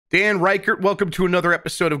Dan Reichert, welcome to another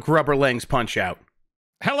episode of Grubber Lang's Punch-Out.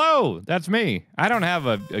 Hello, that's me. I don't have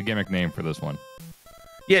a gimmick name for this one.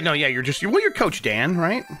 Yeah, you're Coach Dan,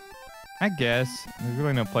 right? I guess. There's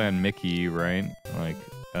really no play on Mickey, right? Like,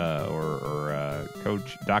 or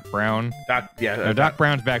Coach Doc Brown. Doc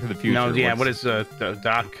Brown's Back to the Future. No, yeah, what is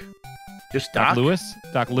Doc? Just Doc? Doc Lewis?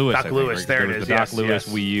 Doc Lewis. Doc Lewis, there it is. The Doc Lewis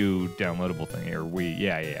yes. Wii U downloadable thing, or Wii.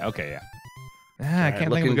 Yeah, okay, yeah. I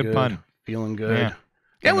can't think of a good pun. Feeling good.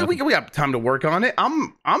 Yeah, we got time to work on it.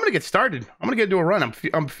 I'm gonna get started. I'm gonna do a run.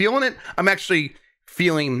 I'm feeling it. I'm actually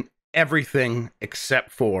feeling everything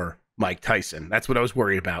except for Mike Tyson. That's what I was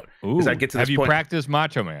worried about. Ooh, I get to this have you practiced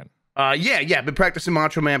Macho Man? Yeah. Been practicing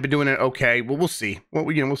Macho Man. Been doing it okay. Well, we'll see. We'll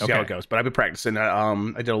see how it goes. But I've been practicing.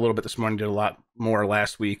 I did a little bit this morning. Did a lot more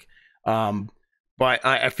last week. But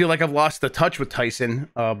I feel like I've lost the touch with Tyson.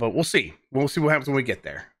 But we'll see. We'll see what happens when we get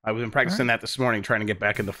there. I've been practicing that this morning, trying to get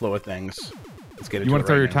back in the flow of things. Let's get it. You want to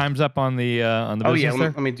throw your times up on the oh yeah,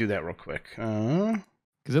 let me do that real quick.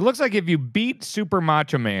 Because it looks like if you beat Super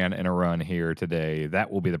Macho Man in a run here today, that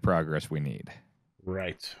will be the progress we need.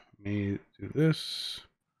 Right. Let me do this.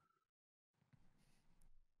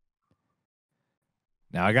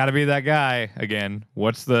 Now I got to be that guy again.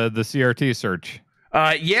 What's the CRT search?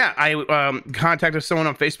 Yeah, I contacted someone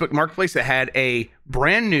on Facebook Marketplace that had a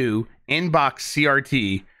brand new inbox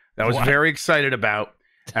CRT that I was very excited about.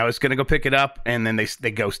 I was gonna go pick it up, and then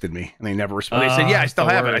they ghosted me, and they never responded. They said, "Yeah, I still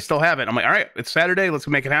have it. I still have it." I'm like, "All right, it's Saturday. Let's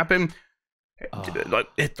make it happen."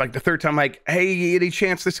 It's like the third time, like, "Hey, any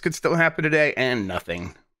chance this could still happen today?" And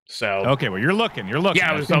nothing. So okay, well, you're looking. Yeah,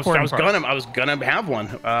 I was gonna have one.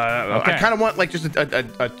 I kind of want like just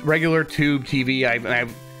a regular tube TV. I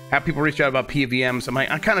have people reach out about PVMs. I'm like,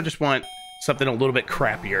 I kind of just want something a little bit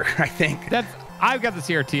crappier. I think I've got the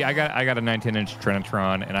CRT. I got a 19-inch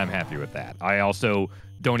Trinitron, and I'm happy with that. I also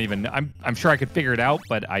don't even. I'm sure I could figure it out,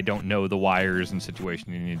 but I don't know the wires and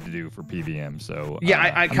situation you need to do for PVM. So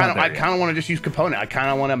yeah, I kind of want to just use component. I kind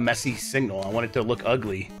of want a messy signal. I want it to look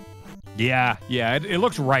ugly. Yeah. It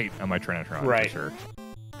looks right on my Trinitron. Right. For sure. There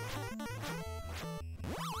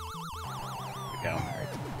we go. All right.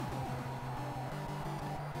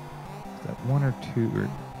 Is that one or two?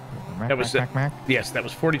 Mac? Yes, that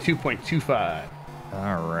was 42.25.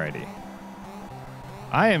 Alrighty.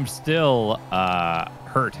 I am still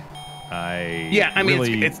hurt. I mean,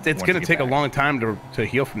 really it's going to take a long time to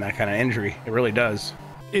heal from that kind of injury. It really does.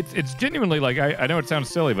 It's genuinely like I know it sounds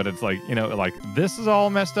silly, but it's like, like this is all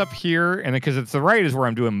messed up here, and because it's the right is where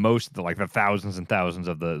I'm doing most of the thousands and thousands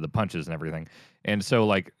of the punches and everything. And so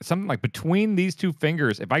like something like between these two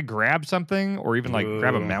fingers, if I grab something or even like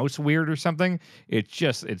grab a mouse weird or something,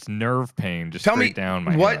 it's nerve pain just straight down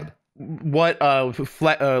my head. What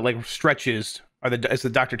like stretches is the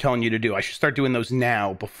doctor telling you to do? I should start doing those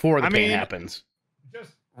now before the pain happens. Just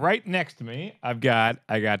right next to me, I got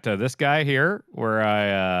this guy here where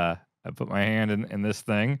I put my hand in this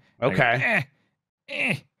thing. Okay.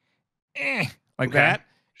 Like that.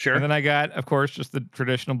 Sure. And then I got, of course, just the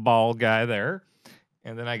traditional ball guy there.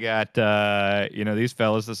 And then I got, these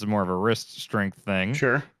fellas. This is more of a wrist strength thing.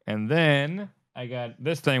 Sure. And then I got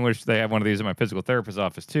this thing, which they have one of these in my physical therapist's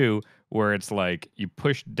office too, where it's like you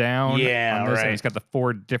push down on this, and it's got the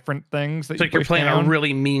 4 different things that you're playing down. a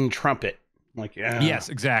really mean trumpet. Like, yes,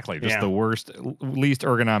 exactly. Just the worst, least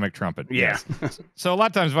ergonomic trumpet. Yeah. Yes. So a lot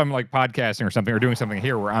of times if I'm like podcasting or something or doing something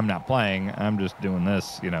here where I'm not playing, I'm just doing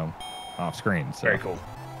this, off screen. So. Very cool.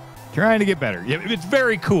 Trying to get better. Yeah, it's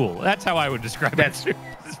very cool. That's how I would describe it. That's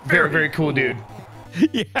very, very cool, dude.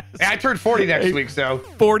 Yes. I turned 40 next week, so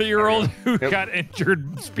 40-year-old who got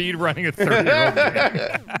injured speed running a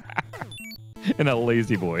 30-year-old and a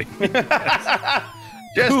lazy boy.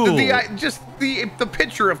 Just cool. the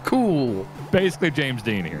picture of cool. Basically James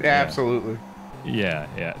Dean here. Yeah, absolutely. Yeah.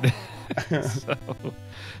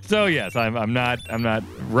 So yes, I'm not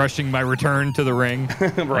rushing my return to the ring.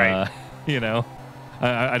 Right.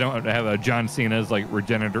 I don't have a John Cena's like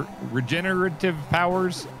regenerative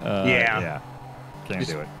powers. Yeah. Can't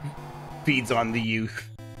do it. Feeds on the youth.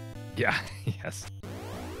 Yeah. Yes.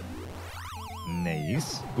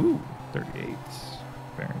 Nice. Ooh, 38.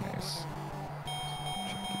 Very nice.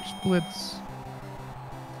 Check your splits.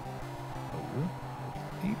 Oh,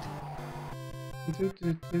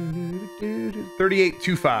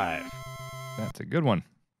 38.25. That's a good one.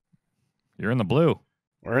 You're in the blue.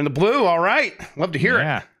 We're in the blue. All right. Love to hear it.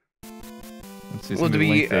 Yeah. Let's see.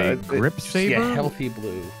 Grip saver. Yeah, healthy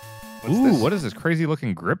blue. What is this crazy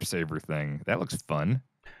looking grip saver thing? That looks fun.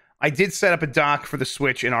 I did set up a dock for the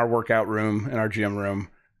Switch in our workout room, in our gym room,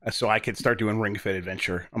 so I could start doing Ring Fit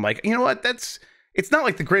Adventure. I'm like, you know what? it's not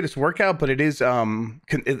like the greatest workout, but it is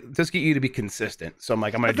it does get you to be consistent. So I'm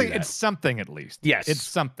like, I'm gonna do that. It's something at least. Yes, it's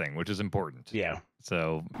something, which is important. Yeah.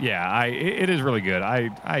 So yeah, it is really good.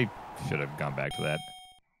 I should have gone back to that.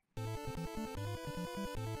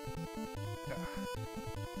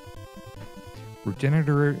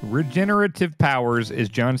 Regenerative powers is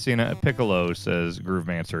John Cena a Piccolo, says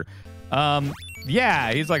Groovemancer.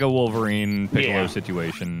 Yeah, he's like a Wolverine Piccolo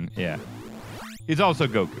situation. Yeah. He's also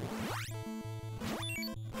Goku.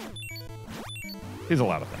 He's a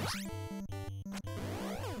lot of things.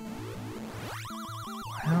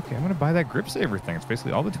 Okay, I'm going to buy that grip saver thing. It's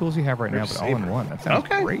basically all the tools you have right now, but all in one. That sounds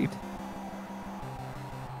great.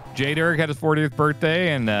 J. Derek had his 40th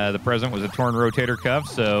birthday, and the present was a torn rotator cuff.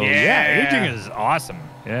 So, yeah, aging is awesome.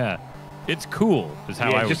 Yeah. It's cool, is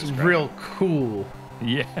how I would describe it. Just real cool.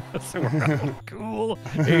 Yeah, so we're all cool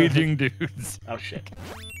aging dudes. Oh, shit.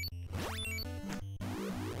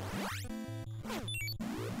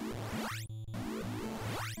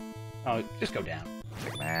 Oh, just go down.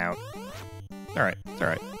 Check them out. All right, it's all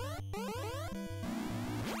right.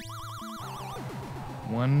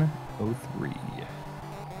 103.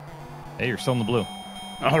 Hey, you're still in the blue.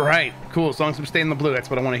 All right, cool. As long as I'm staying in the blue, that's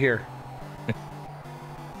what I want to hear.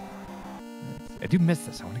 I do miss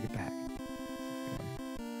this. I want to get back.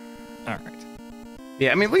 All right.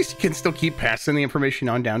 Yeah, I mean, at least you can still keep passing the information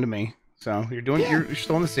on down to me. So you're doing, you're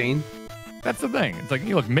still in the scene. That's the thing. It's like,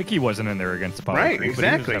 look, Mickey wasn't in there against Apollo Creed, but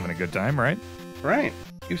exactly. he was having a good time, right? Right.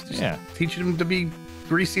 He was just teaching him to be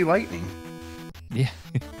greasy lightning. Yeah.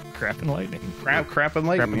 Crap and lightning. Crap and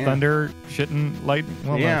lightning. Crap and thunder, shitting lightning.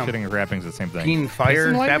 Well, no, shitting and crapping's the same thing. Peen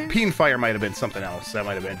fire. That peen fire might have been something else. That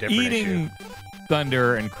might have been a different Eating issue.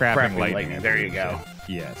 Thunder and crapping lightning. There you go.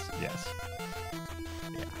 Yes, yes.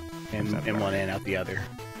 Yeah. In one end, out the other.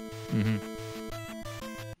 Mm-hmm.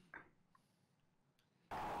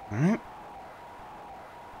 All right.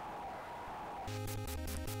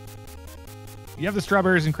 You have the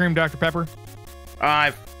strawberries and cream Dr. Pepper?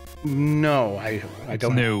 No, I don't. It's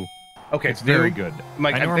new. Okay, it's very good.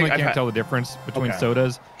 Like, I normally can't tell the difference between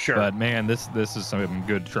sodas. Sure. But man, this is some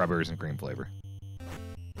good strawberries and cream flavor.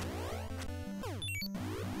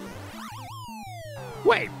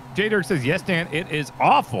 Wait, J Dirk says yes, Dan. It is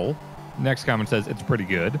awful. Next comment says it's pretty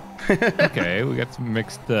good. Okay, we got some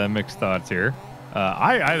mixed thoughts here.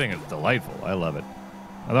 I think it's delightful. I love it.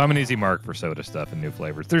 Although I'm an easy mark for soda stuff and new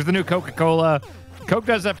flavors. There's the new Coca-Cola. Coke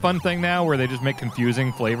does that fun thing now where they just make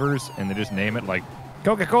confusing flavors and they just name it like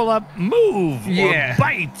Coca-Cola Move or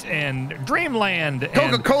Bite and Dreamland.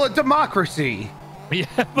 Coca-Cola Democracy. Yeah,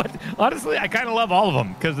 but honestly, I kind of love all of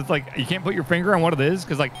them because it's like you can't put your finger on what it is.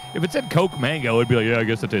 Because like if it said Coke Mango, it'd be like, yeah, I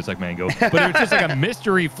guess it tastes like mango. But if it's just like a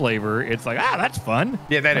mystery flavor, it's like, that's fun.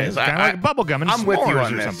 Yeah, that is kind of like bubblegum and I'm with you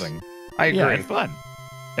on or this. something. I agree. Yeah, it's fun.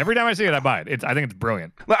 Every time I see it, I buy it. I think it's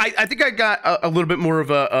brilliant. Well, I think I got a little bit more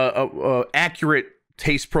of a accurate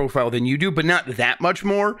taste profile than you do, but not that much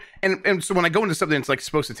more. And so when I go into something that's like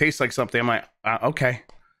supposed to taste like something, I'm like, okay.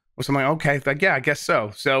 So I'm like, okay, like, yeah, I guess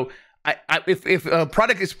so. So if a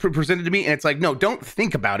product is presented to me and it's like, no, don't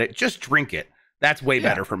think about it, just drink it. That's way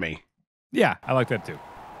better for me. Yeah, I like that too.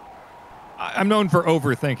 I'm known for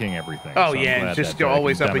overthinking everything. Oh, so yeah, just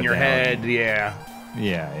always up in your head. Yeah.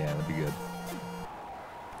 Yeah, that'd be good.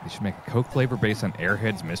 They should make a Coke flavor based on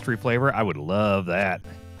Airhead's mystery flavor. I would love that.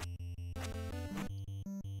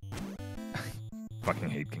 Fucking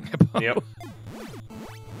hate King Hippo. Yep.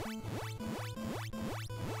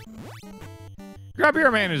 Grubber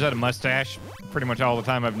man who's had a mustache pretty much all the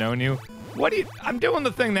time I've known you. I'm doing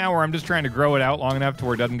the thing now where I'm just trying to grow it out long enough to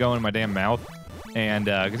where it doesn't go in my damn mouth. And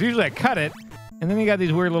because usually I cut it, and then you got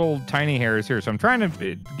these weird little tiny hairs here. So I'm trying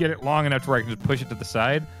to get it long enough to where I can just push it to the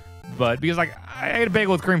side. But because like I ate a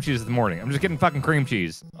bagel with cream cheese this morning, I'm just getting fucking cream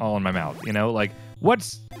cheese all in my mouth. You know, like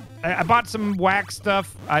I bought some wax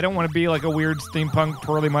stuff. I don't want to be like a weird steampunk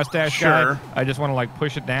twirly mustache guy. I just want to like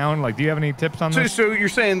push it down. Like, do you have any tips on this? So you're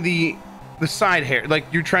saying the side hair, like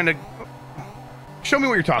you're trying to show me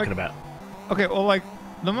what you're talking about. Okay, well, like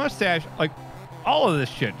the mustache, like all of this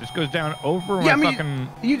shit just goes down over my fucking.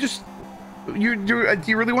 Do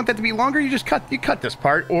you really want that to be longer? You cut this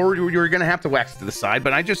part, or you're gonna have to wax it to the side.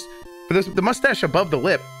 But for the mustache above the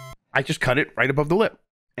lip, I just cut it right above the lip.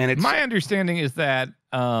 And it's my understanding is that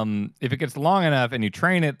if it gets long enough and you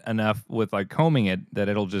train it enough with like combing it, that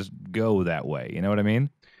it'll just go that way. You know what I mean?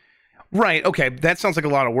 Right. Okay. That sounds like a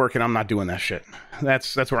lot of work, and I'm not doing that shit.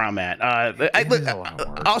 That's where I'm at.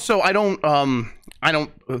 Also, I don't.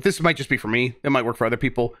 This might just be for me. It might work for other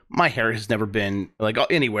people. My hair has never been like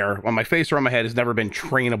anywhere on my face or on my head has never been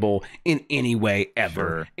trainable in any way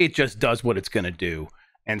ever. Sure. It just does what it's gonna do.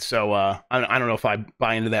 And so I don't know if I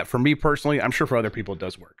buy into that. For me personally, I'm sure for other people it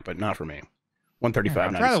does work, but not for me.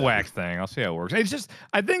 135. Try the wax thing. I'll see how it works. It's just,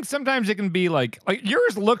 I think sometimes it can be like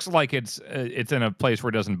yours looks like it's in a place where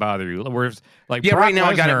it doesn't bother you. Whereas like Brock right now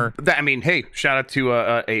Lesnar, I got it. I mean, hey, shout out to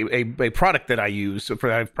a product that I use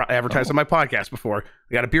for I've advertised on my podcast before.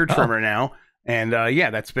 I got a beard trimmer now, and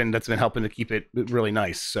that's been helping to keep it really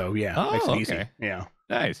nice. So nice and easy. Yeah,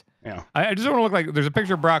 nice. Yeah, I just want to look like there's a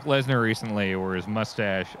picture of Brock Lesnar recently where his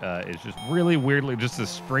mustache is just really weirdly just a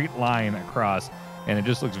straight line across. And it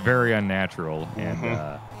just looks very unnatural. And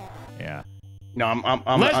yeah. No, I'm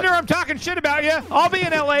Lesnar, I'm talking shit about you. I'll be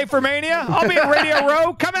in LA for Mania. I'll be in Radio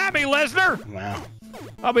Row. Come at me, Lesnar. Wow.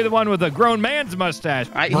 I'll be the one with a grown man's mustache.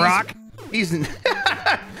 Brock. He's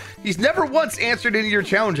never once answered any of your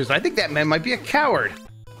challenges. I think that man might be a coward.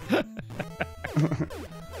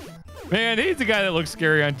 Man, he's the guy that looks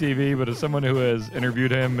scary on TV, but as someone who has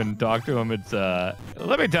interviewed him and talked to him, it's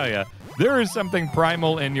let me tell you. There is something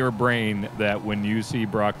primal in your brain that when you see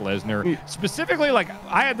Brock Lesnar, specifically, like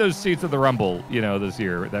I had those seats at the Rumble, this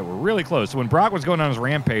year that were really close. So when Brock was going on his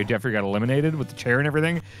rampage after he got eliminated with the chair and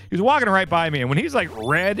everything, he was walking right by me. And when he's like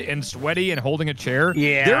red and sweaty and holding a chair,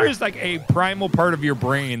 there is like a primal part of your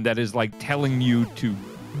brain that is like telling you to.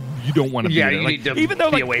 You don't want to be there. You need to even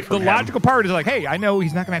though be away from the him. Logical part is like, hey, I know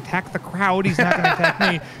he's not going to attack the crowd. He's not going to attack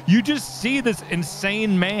me. You just see this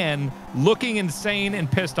insane man looking insane and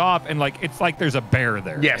pissed off, and like it's like there's a bear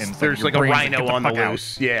there. Yes, and there's like a rhino on the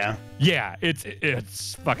loose. Yeah. Yeah,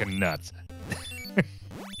 it's fucking nuts.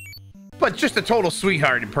 But just a total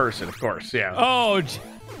sweetheart in person, of course. Yeah. Oh,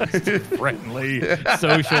 just friendly,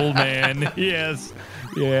 social man. Yes.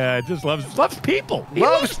 Yeah, just loves people. He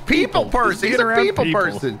loves people person. He's a people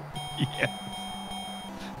person. Yeah.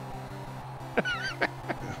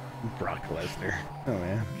 Brock Lesnar. Oh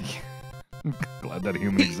man. I'm glad that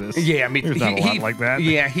human exists. Yeah, I mean, there's not a lot like that.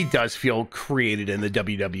 Yeah, he does feel created in the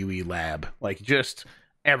WWE lab, like just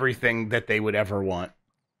everything that they would ever want.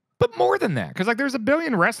 But more than that, because like there's a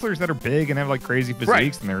billion wrestlers that are big and have like crazy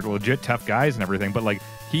physiques, and they're legit tough guys and everything. But like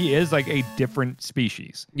he is like a different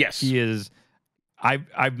species. Yes, he is.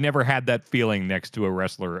 I've never had that feeling next to a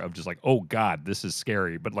wrestler of just like, oh God, this is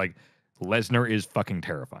scary. But like Lesnar is fucking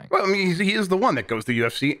terrifying. Well, I mean, he is the one that goes to the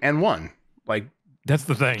UFC and won. Like that's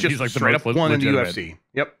the thing. Just He's like straight the up won in the UFC.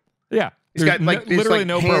 Yep. Yeah. He's got like literally like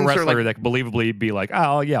no pro wrestler that could believably be like,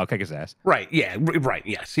 oh yeah, I'll kick his ass. Right. Yeah. Right.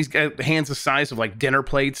 Yes. He's got hands the size of like dinner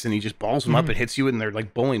plates, and he just balls them up and hits you, and they're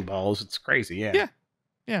like bowling balls. It's crazy. Yeah. Yeah.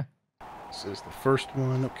 Yeah. This is the first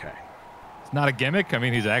one. Okay. It's not a gimmick. I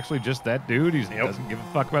mean, he's actually just that dude. He doesn't give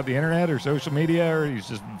a fuck about the internet or social media, or he's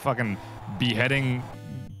just fucking beheading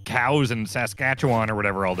cows in Saskatchewan or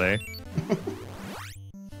whatever all day.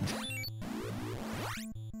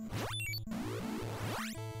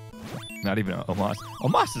 Not even Omos.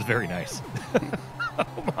 Omos is very nice.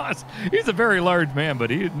 Omos, he's a very large man, but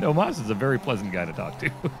Omos is a very pleasant guy to talk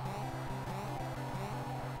to.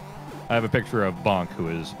 I have a picture of Bonk, who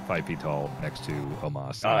is 5 feet tall, next to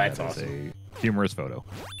Omos. Oh, that's awesome. It's a humorous photo.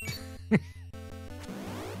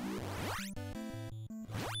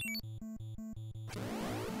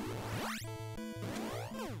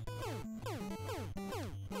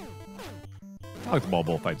 I like the ball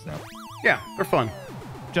bullfights now. Yeah, they're fun.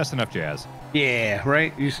 Just enough jazz. Yeah,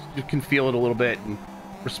 right? You can feel it a little bit and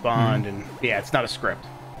respond, and yeah, it's not a script.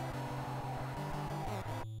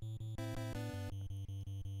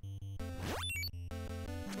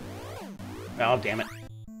 Oh, damn it.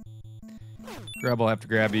 Grub, I'll have to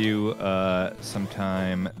grab you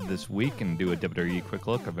sometime this week and do a WWE quick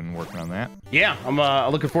look. I've been working on that. Yeah, I'm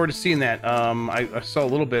looking forward to seeing that. I saw a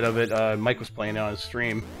little bit of it. Mike was playing it on his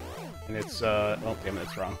stream, and it's oh, damn it,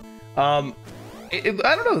 it's wrong. I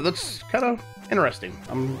don't know. It looks kind of interesting.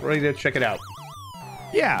 I'm ready to check it out.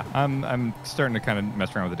 Yeah, I'm starting to kind of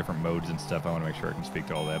mess around with the different modes and stuff. I want to make sure I can speak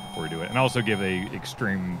to all that before we do it, and also give a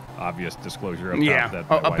extreme obvious disclosure up top that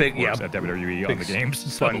my wife works at WWE on the games.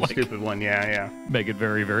 So fun, stupid one. Yeah. Make it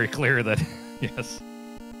very, very clear that yes.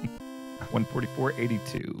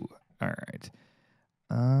 144.82. All right.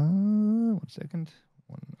 1 second.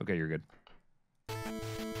 Okay, you're good.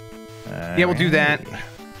 Yeah, we'll do that.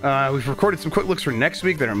 We've recorded some quick looks for next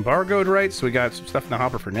week that are embargoed, right? So we got some stuff in the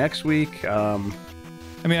hopper for next week.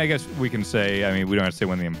 I mean, I guess we can say, I mean, we don't have to say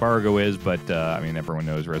when the embargo is, but, I mean, everyone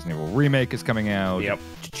knows Resident Evil Remake is coming out. Yep.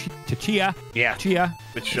 Chia. Yeah. Chia.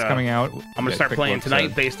 Which is coming out. I'm going to start playing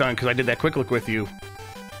tonight based on, because I did that quick look with you.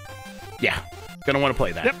 Yeah. Going to want to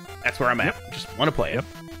play that. Yep. That's where I'm at. Just want to play it. Yep.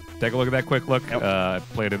 Take a look at that quick look. Yep.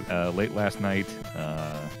 Played it late last night.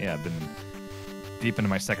 Yeah, I've been deep into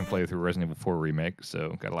my second playthrough Resident Evil 4 Remake,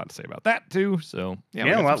 so got a lot to say about that, too. So,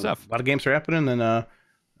 yeah, a lot of games are happening, and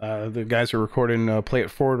The guys are recording Play It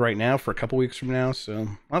Forward right now for a couple weeks from now, so a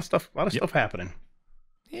lot of stuff happening.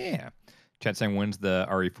 Yeah. Chat saying, when's the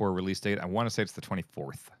RE4 release date? I want to say it's the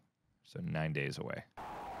 24th, so 9 days away.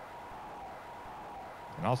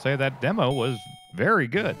 And I'll say that demo was very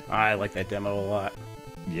good. I like that demo a lot.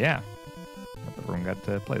 Yeah. Hope everyone got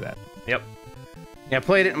to play that. Yep. Yeah, I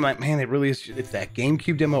played it, and I'm like, man, it really is. It's that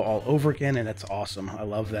GameCube demo all over again, and it's awesome. I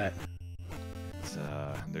love that. It's,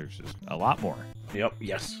 there's just a lot more. Yep.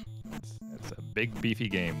 Yes. It's a big, beefy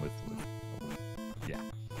game with yeah.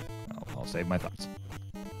 I'll save my thoughts.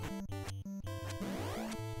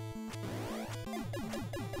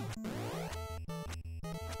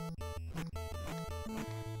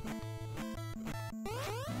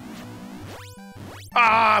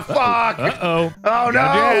 Ah, fuck! Uh-oh. Oh,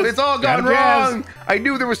 no! It's all gone wrong! I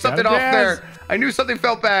knew there was something off there. I knew something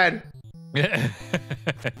felt bad.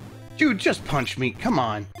 Dude, just punch me. Come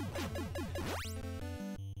on.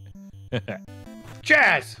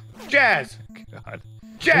 Jazz! Jazz! God.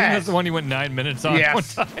 Jazz! That's the one you went 9 minutes on one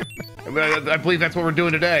time. I believe that's what we're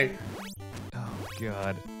doing today. Oh,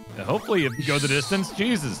 God. Hopefully you go the distance.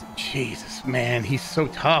 Jesus. Jesus, man. He's so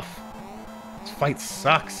tough. This fight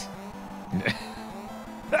sucks.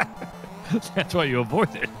 That's why you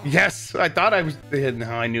avoid it. Yes, I thought I was. No,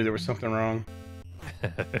 I knew there was something wrong.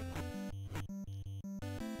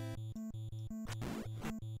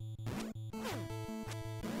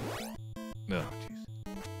 Oh, jeez.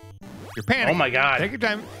 You're panicking. Oh my God. Take your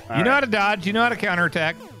time. You know how to dodge. You know how to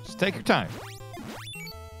counterattack. Just take your time.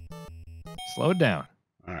 Slow it down.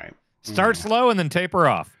 All right. Start slow and then taper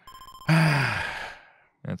off.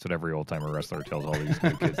 That's what every old-timer wrestler tells all these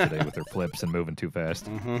new kids today with their flips and moving too fast.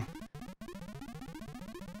 Mm-hmm.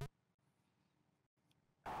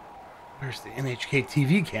 Where's the NHK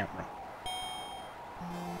TV camera?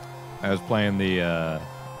 I was playing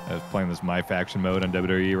this My Faction mode on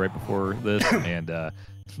WWE right before this, and the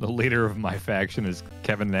leader of My Faction is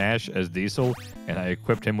Kevin Nash as Diesel, and I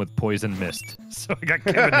equipped him with Poison Mist. So I got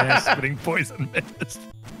Kevin Nash spitting Poison Mist.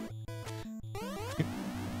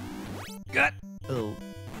 God. Oh.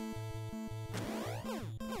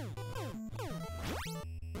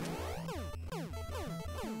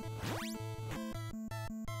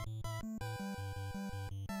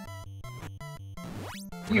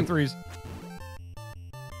 You threes.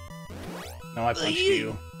 No, I punched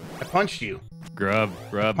you. I punched you. Grub.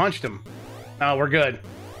 I punched him. Oh, we're good.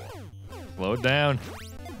 Slow it down.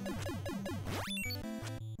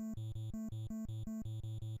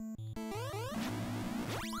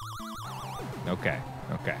 Okay.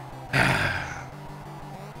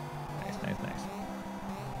 Nice.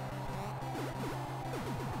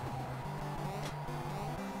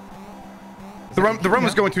 The run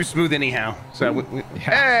was going too smooth anyhow. So,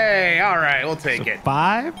 hey, all right, we'll take it.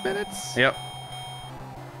 5 minutes? Yep.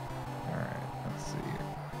 All right, let's see here.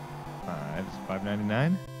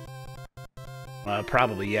 $5.99?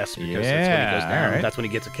 Probably yes, because that's when he goes down. Right. That's when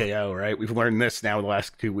he gets a KO, right? We've learned this now the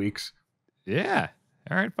last 2 weeks. Yeah.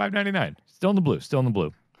 All right, $5.99. Still in the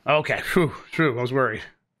blue. Okay, true. I was worried.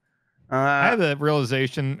 I had the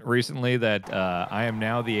realization recently that I am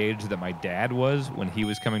now the age that my dad was when he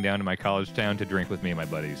was coming down to my college town to drink with me and my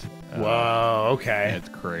buddies. Whoa, okay. That's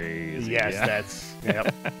crazy. Yes, yeah. that's...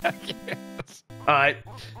 Yep. Yes.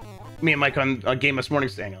 Me and Mike on Game Us Morning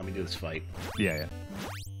saying, let me do this fight. Yeah.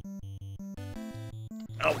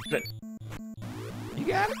 Oh, good. You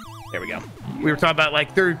got it. There we go. We were talking about,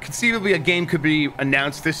 like, there conceivably a game could be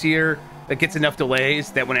announced this year that gets enough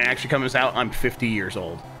delays that when it actually comes out, I'm 50 years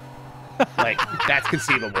old. Like, that's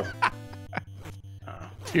conceivable.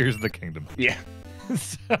 Tears of the Kingdom. Yeah.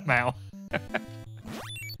 Somehow.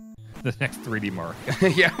 The next 3D Mario.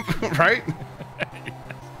 Yeah, right?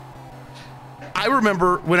 I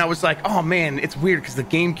remember when I was like, oh man, it's weird because the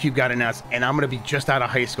GameCube got announced and I'm going to be just out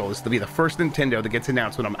of high school. This will be the first Nintendo that gets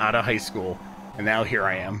announced when I'm out of high school. And now here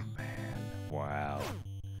I am. Man, wow.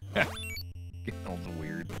 Getting all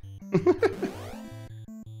weird.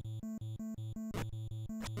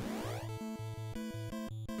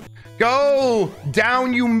 Go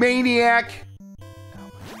down, you maniac! Oh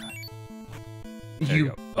my God.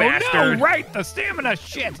 You bastard! Oh no! Right, the stamina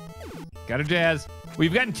shit. Got a jazz.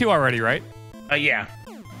 We've gotten 2 already, right? Yeah.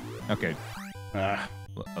 Okay.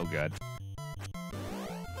 Oh God.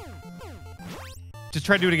 Just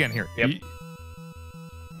try to do it again here. Yep.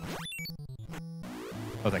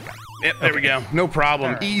 Oh, thank God. Yep. There we go. No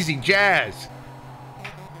problem. Right. Easy jazz.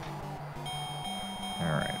 All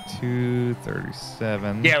right.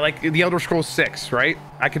 237. Yeah, like the Elder Scrolls 6, right?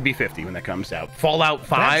 I could be 50 when that comes out. Fallout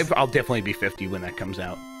 5, I'll definitely be 50 when that comes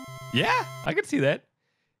out. Yeah, I could see that.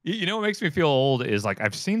 You know what makes me feel old is like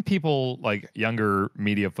I've seen people like younger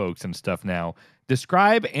media folks and stuff now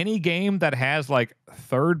describe any game that has like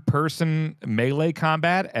third-person melee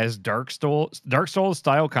combat as Dark Souls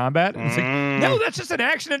style combat. And it's like, no, that's just an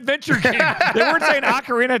action adventure game. They weren't saying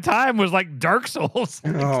Ocarina of Time was like Dark Souls.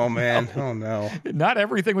 Oh man, oh no. Not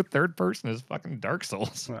everything with third person is fucking Dark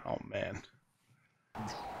Souls. Oh man.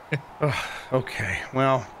 Okay,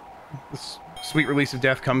 well, this sweet release of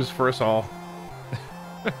death comes for us all.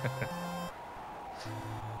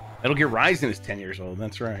 Metal Gear Rising is 10 years old.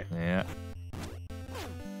 That's right. Yeah.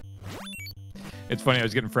 It's funny. I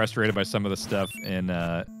was getting frustrated by some of the stuff in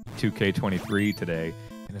 2K23 today,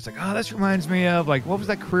 and it's like, oh, this reminds me of like what was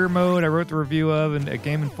that career mode I wrote the review of in a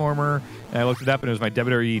Game Informer, and I looked it up, and it was my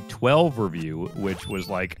WWE 12 review, which was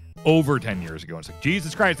like over 10 years ago. And it's like,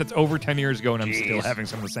 Jesus Christ, that's over 10 years ago, and I'm still having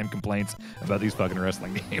some of the same complaints about these fucking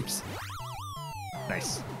wrestling games.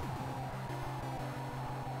 Nice.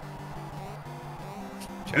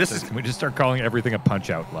 Can we just start calling everything a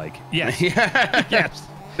Punch-Out like? Yes. Yeah. Yes.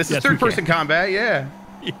 This is third-person combat, yeah.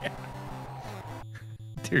 Yeah.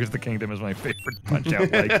 Tears of the Kingdom is my favorite Punch-Out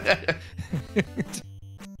like.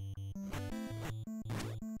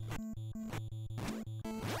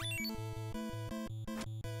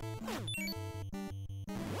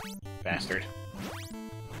 Bastard.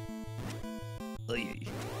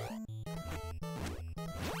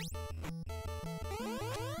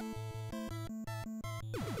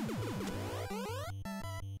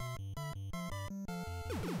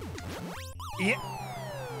 Yeah.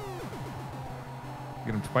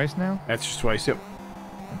 Get him twice now? That's just twice, yep.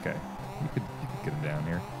 Okay. You could get him down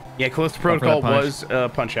here. Yeah, Callisto Protocol was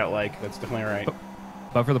Punch-Out like. That's definitely right.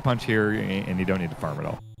 But for the punch here, and you don't need to farm at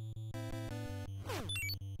all.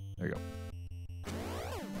 There you go.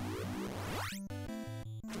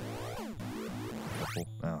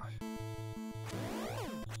 Oh.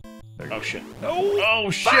 There you go. Oh shit.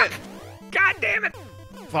 Oh shit. Fuck. God damn it.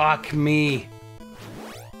 Fuck me.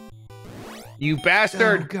 You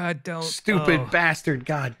bastard! Oh, God, don't. Stupid bastard.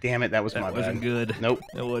 God damn it, that was my bad. That wasn't good. Nope.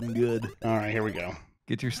 That wasn't good. All right, here we go.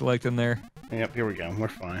 Get your select in there. Yep, here we go. We're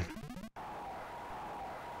fine.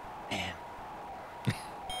 Man.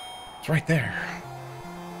 It's right there.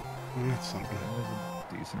 That's something. That was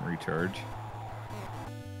a decent recharge.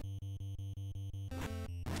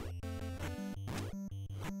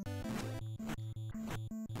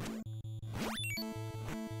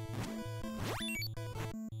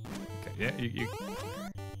 Yeah, you...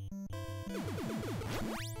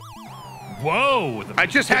 Whoa! I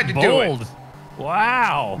just had to do it.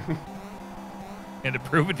 Wow! And to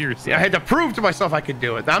prove it to yourself. Yeah, I had to prove to myself I could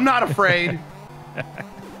do it. I'm not afraid.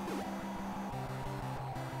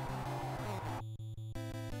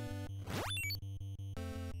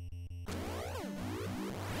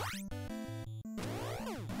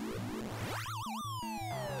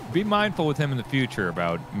 Be mindful with him in the future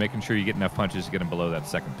about making sure you get enough punches to get him below that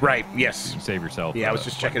second pin. Right, yes. You save yourself. Yeah, I was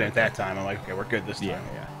just checking it at that time. I'm like, okay, we're good this time.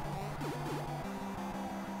 Yeah.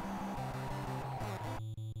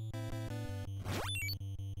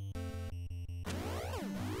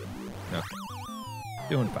 Okay.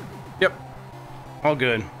 Doing fine. Yep. All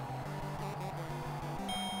good.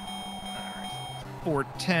 Alright.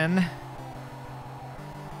 410.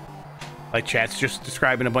 Like chat's just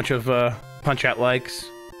describing a bunch of Punch-Out likes.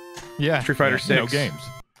 Yeah. Street Fighter 6. You know, games.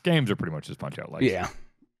 Games are pretty much just Punch-Out likes. Yeah.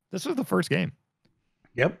 This was the first game.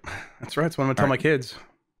 Yep. That's right. That's what I'm going to tell my kids.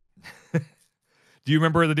 Do you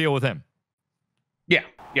remember the deal with him? Yeah.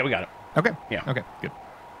 Yeah, we got it. Okay. Yeah. Okay, good.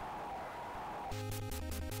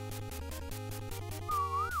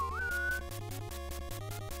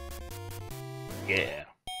 Yeah.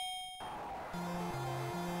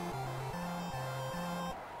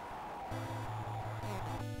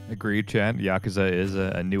 Agreed, Chad. Yakuza is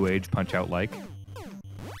a new age Punch-Out like.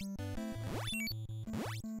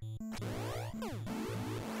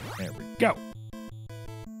 There we go.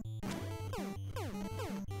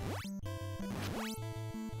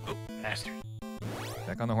 Oh, bastard.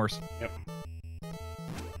 Back on the horse. Yep.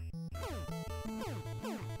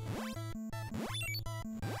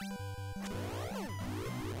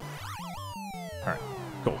 All right.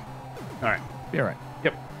 Cool. All right. Be all right.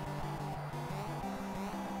 Yep.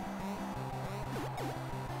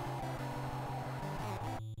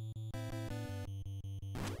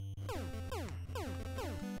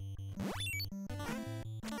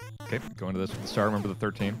 Okay, going to this with the star. Remember the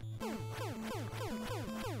 13.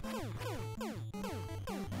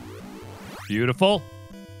 Beautiful.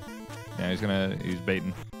 Yeah, he's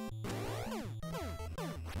baiting.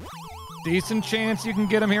 Decent chance you can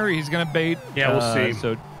get him here. He's gonna bait. Yeah, we'll see.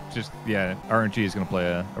 So just, yeah, RNG is gonna play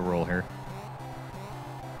a role here.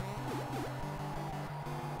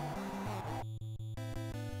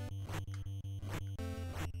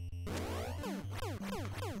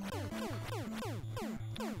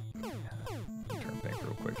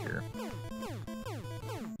 here.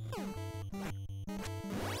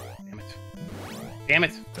 Damn it. Damn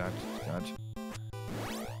it. Dodge.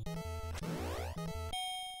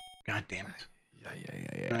 God damn it.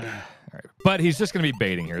 Yeah. All right. But he's just going to be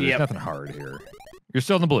baiting here. There's nothing hard here. You're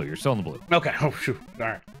still in the blue. Okay. Oh, shoot. All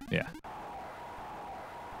right. Yeah.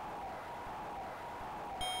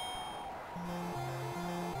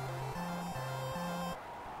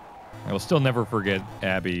 I will still never forget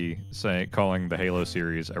Abby calling the Halo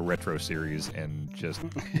series a retro series and just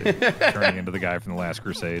turning into the guy from the Last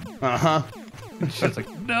Crusade. Uh-huh. She's like,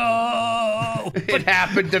 no! It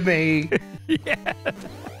happened to me. Yeah.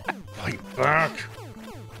 Fight back.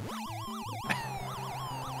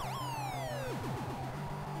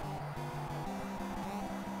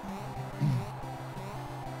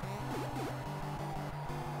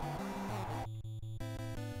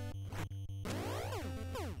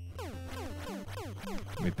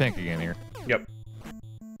 Be pink again here. Yep.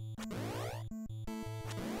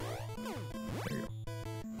 There you go.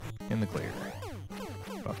 In the clear.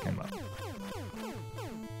 Fuck him up.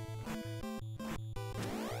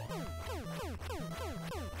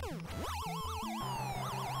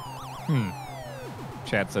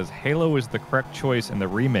 Chat says Halo is the correct choice in the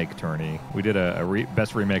remake tourney. We did a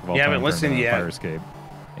best remake of all time. Yeah, but listen, Fire Escape.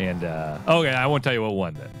 And okay, I won't tell you what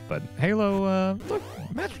won then. But Halo, look,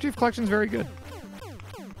 Master Chief Collection's very good.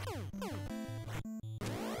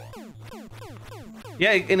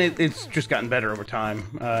 Yeah, and it's just gotten better over time.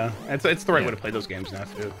 It's the right way to play those games now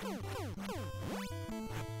too.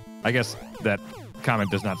 I guess that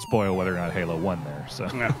comment does not spoil whether or not Halo won there. So,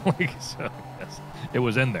 no. So I guess it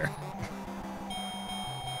was in there.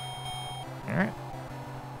 All right.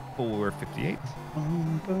 458.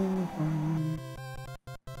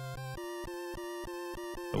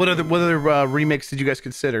 What other remakes did you guys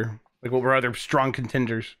consider? Like, what were other strong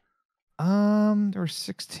contenders? There were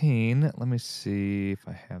 16. Let me see if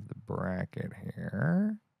I have the bracket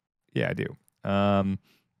here. Yeah, I do.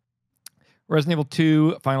 Resident Evil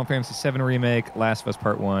 2, Final Fantasy VII Remake, Last of Us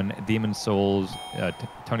Part 1, Demon's Souls,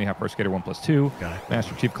 Tony Hawk Pro Skater 1+2,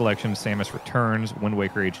 Master Chief Collection, Samus Returns, Wind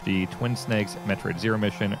Waker HD, Twin Snakes, Metroid Zero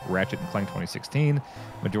Mission, Ratchet & Clank 2016,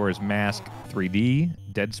 Majora's Mask 3D,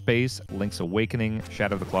 Dead Space, Link's Awakening,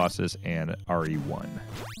 Shadow of the Colossus, and RE1.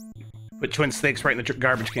 Put Twin Snakes right in the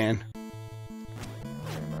garbage can.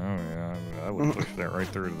 Oh, yeah, I would push that right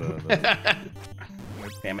through the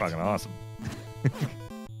Damn it. Fucking awesome.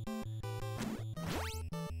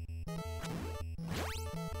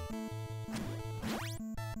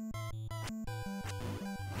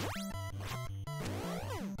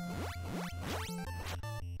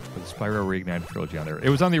 Spyro Reignited Trilogy on there. It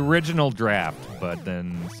was on the original draft, but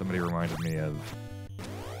then somebody reminded me of...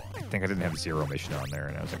 I think I didn't have Zero Mission on there,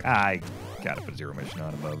 and I was like, I gotta put Zero Mission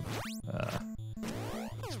on above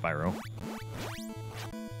Spyro.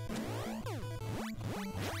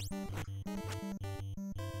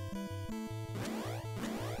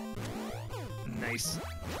 Nice.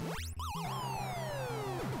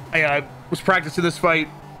 I was practicing this fight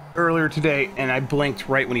earlier today, and I blinked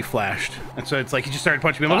right when he flashed. And so it's like he just started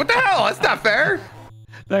punching me. I'm like, what the hell? That's not fair.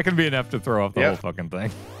 That can be enough to throw off the whole fucking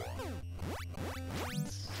thing.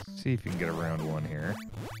 Let's see if you can get around one here.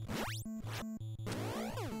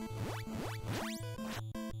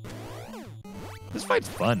 This fight's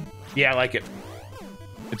fun. Yeah, I like it.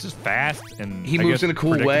 It's just fast, and he moves in a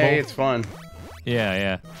cool way. It's fun. Yeah,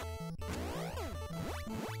 yeah.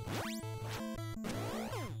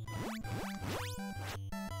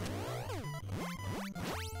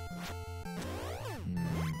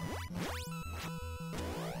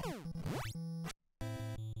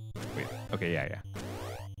 Okay, yeah.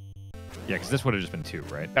 Yeah, because this would have just been 2,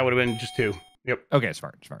 right? That would have been just 2. Yep. Okay,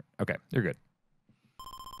 smart. Okay, you're good.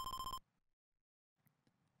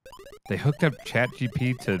 They hooked up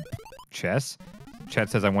ChatGPT to chess. Chat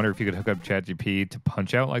says, I wonder if you could hook up ChatGPT to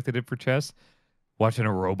Punch Out like they did for chess. Watching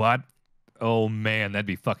a robot? Oh, man, that'd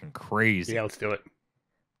be fucking crazy. Yeah, let's do it.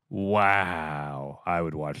 Wow. I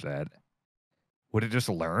would watch that. Would it just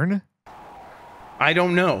learn? I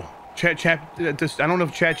don't know. I don't know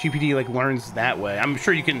if ChatGPT like learns that way. I'm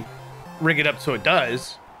sure you can rig it up so it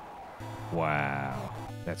does. Wow,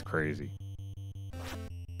 that's crazy.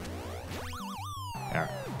 All right.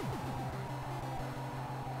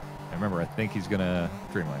 I remember, I think he's gonna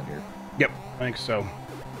Dreamland here. Yep, I think so.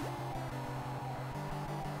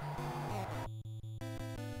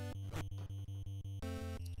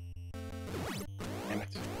 Damn it.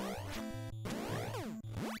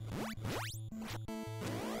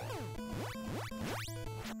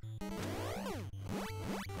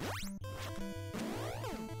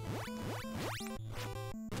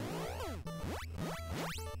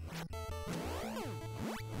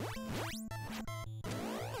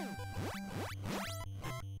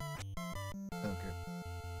 Okay.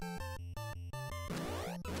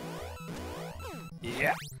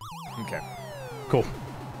 Yeah. Okay. Cool.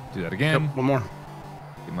 Do that again. Yep, one more.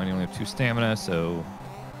 You might only have 2 stamina, so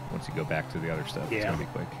once you go back to the other stuff, yeah. It's gonna be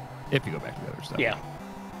quick. If you go back to the other stuff. Yeah.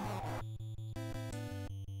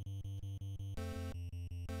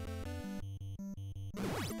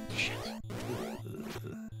 Shit.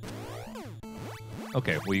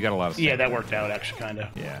 Okay, well you got a lot of stuff. Yeah, that worked out actually, kind of.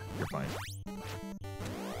 Yeah, you're fine.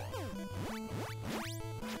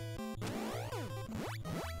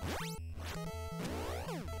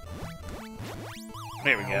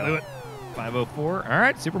 There we go. Do it. 504. All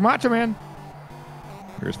right, Super Macho Man.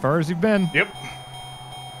 You're as far as you've been. Yep.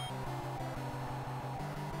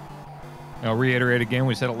 I'll reiterate again,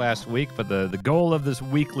 we said it last week, but the goal of this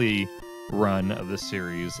weekly run of this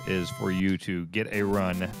series is for you to get a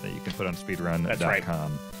run that you can put on speedrun.com. That's right.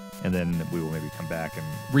 And then we will maybe come back and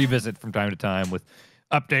revisit from time to time with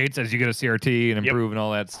updates as you get a CRT and improve and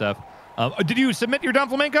all that stuff. Did you submit your Don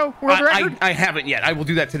Flamenco world record? I haven't yet. I will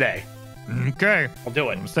do that today. Okay. I'll do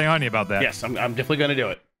it. I'm going to stay on you about that. Yes, I'm definitely going to do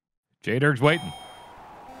it. J-Dirk's waiting.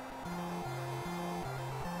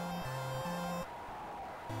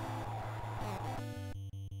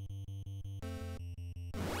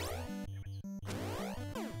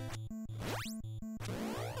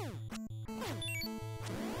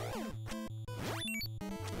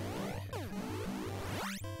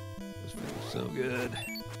 This feels so good.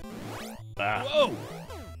 Whoa!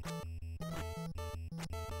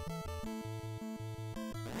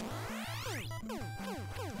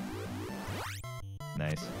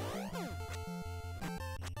 Nice.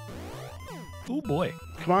 Oh boy.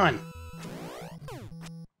 Come on.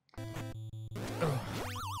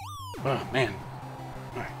 Oh, man.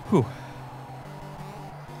 All right. Whew.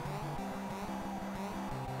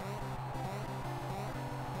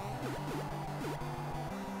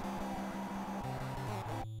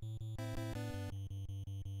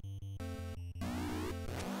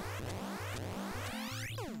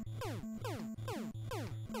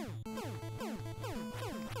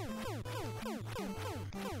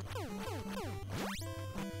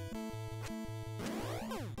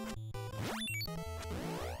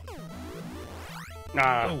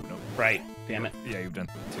 Oh, no. Right. Damn it. Yeah, you've done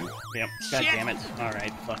 2. Yep. God damn it. All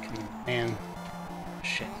right. Fucking man.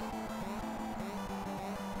 Shit.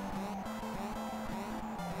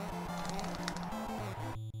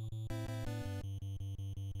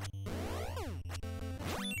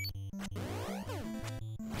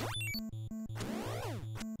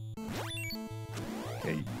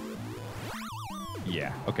 Okay.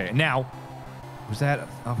 Yeah. Okay. Now, was that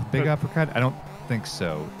a big uppercut? I don't think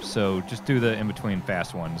so. So just do the in-between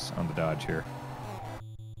fast ones on the dodge here.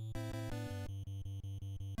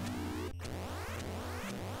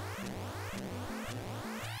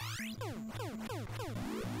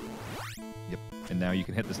 Yep. And now you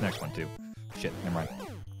can hit this next one too. Shit. Never mind.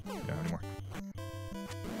 You don't have any more.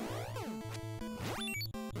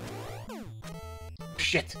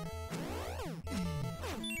 Shit.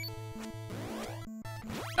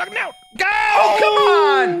 Knock him out! Go! Oh, come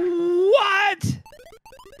on! What?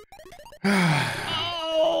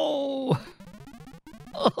 Oh!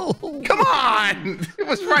 Oh! Come on! It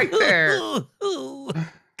was right there. God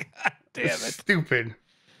damn it. Stupid.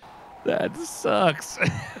 That sucks.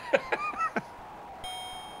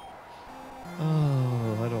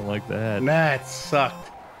 Oh, I don't like that. That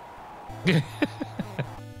sucked. Okay.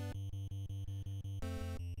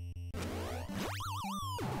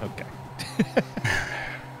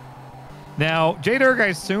 Now, J-Dirk, I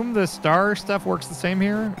assume the star stuff works the same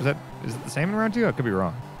here? Is it the same in round 2? I could be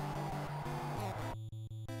wrong.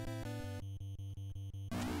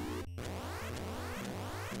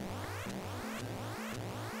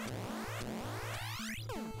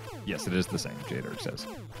 Yes, it is the same, J-Dirk says.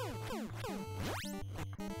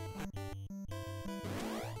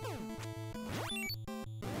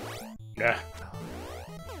 Yeah.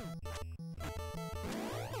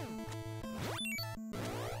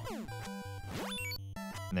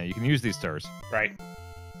 Now, you can use these stars. Right.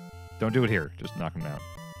 Don't do it here. Just knock them out.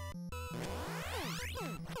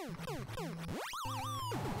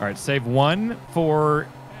 All right, save 1 for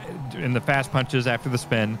in the fast punches after the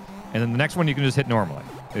spin, and then the next one you can just hit normally.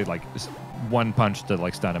 Like just 1 punch to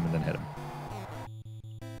like stun him and then hit him.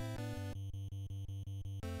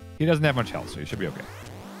 He doesn't have much health, so he should be okay.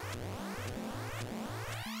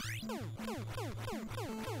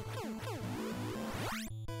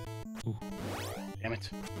 Ooh. Damn it.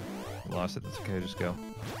 Lost it. That's okay. Just go.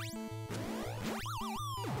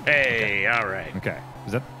 Hey, all right. Okay.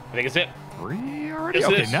 Is that? I think it's it. 3 already?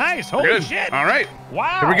 Okay, nice. Holy shit. All right.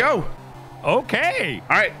 Wow. Here we go. Okay.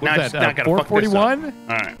 All right. Now I just not got to fuck this up. 441?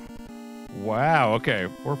 All right. Wow. Okay.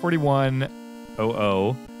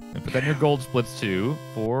 441.00. And put that in your gold splits too.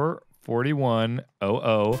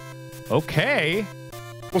 441.00. Okay.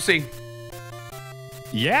 We'll see.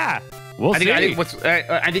 Yeah. We'll see.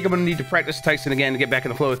 I think I'm going to need to practice Tyson again to get back in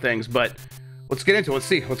the flow of things, but let's get into it. Let's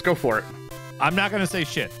see. Let's go for it. I'm not going to say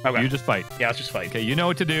shit. Okay. You just fight. Yeah, let's just fight. Okay, you know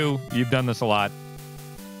what to do. You've done this a lot.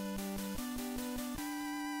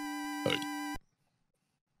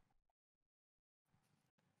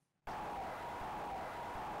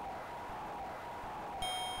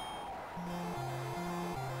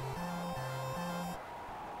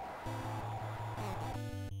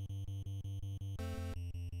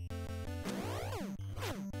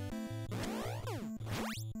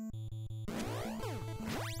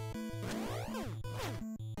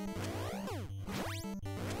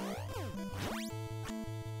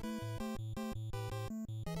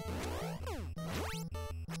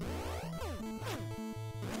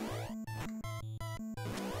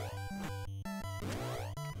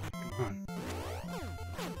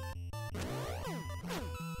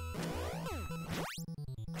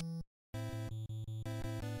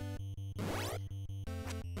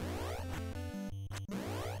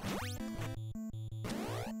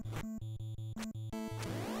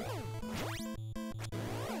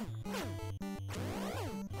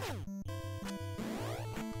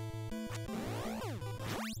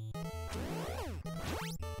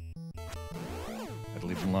 I'd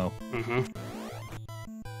leave them low. Mm-hmm.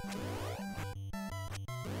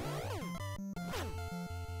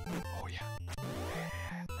 Oh, yeah.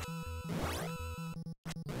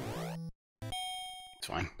 It's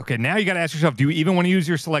fine. Okay, now you got to ask yourself, do you even want to use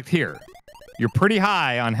your select here? You're pretty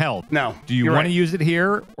high on health. No. Do you want to use it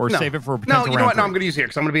here or save it for a potential No, you know what? No, I'm going to use it here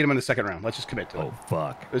because I'm going to beat him in the second round. Let's just commit to it. Oh,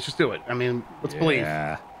 fuck. Let's just do it. I mean, let's believe.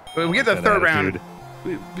 Yeah. When we get the third round,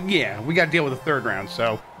 we got to deal with the third round,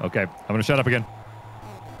 so. Okay, I'm going to shut up again.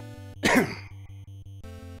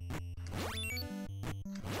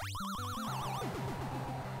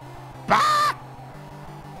 Bah!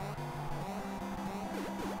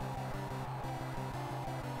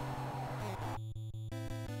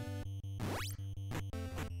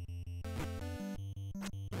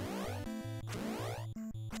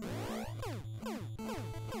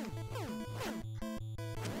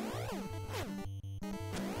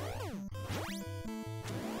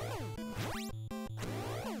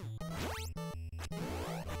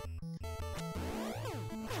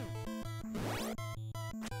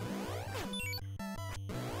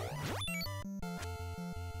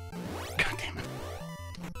 God damn it.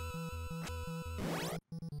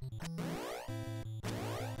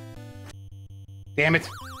 Damn it.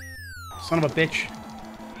 Son of a bitch.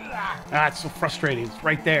 Ah, it's so frustrating. It's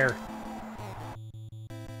right there.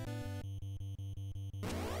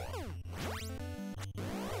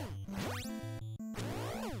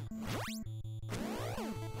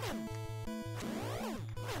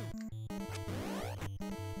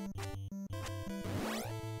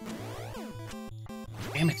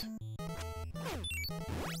 Damn it.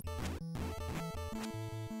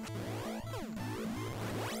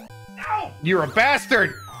 No! You're a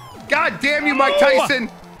bastard! God damn you, Mike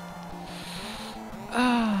Tyson!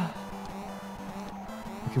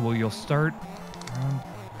 Okay, well, you'll start around...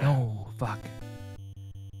 No, fuck.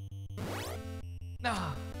 No.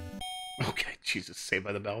 Okay, Jesus, Saved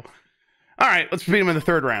by the Bell. All right, let's beat him in the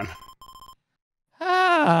third round.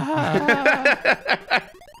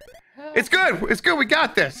 It's good. It's good. We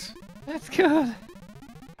got this. That's good.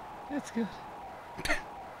 That's good.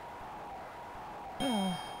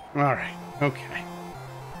 All right. Okay.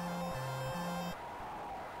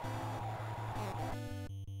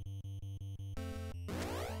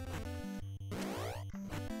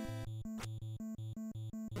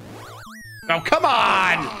 Oh, come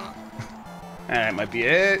on! That might be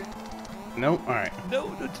it. Nope. All right.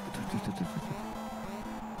 No.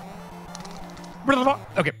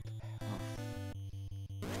 Okay.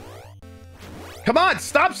 Come on,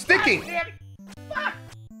 stop sticking! Fuck.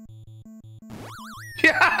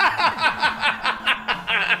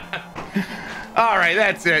 All right,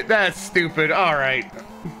 that's it. That's stupid. All right.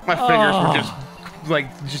 My fingers were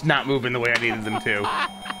just not moving the way I needed them to.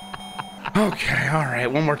 Okay, all right.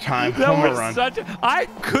 One more time. One more run. I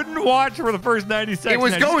couldn't watch for the first 90 seconds. It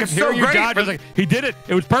was going so great. I was like, he did it.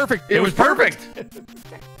 It was perfect. It was perfect.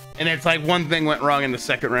 And it's like one thing went wrong in the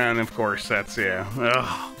second round. Of course, that's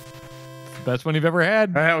Ugh. Best one you've ever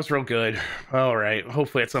had. That was real good. All right.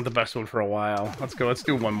 Hopefully, it's not the best one for a while. Let's go. Let's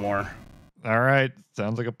do one more. All right.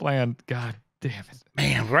 Sounds like a plan. God damn it.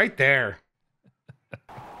 Man, right there.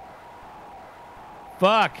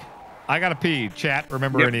 Fuck. I gotta pee. Chat,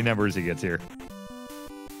 remember any numbers he gets here.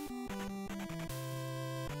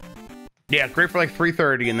 Yeah, great for like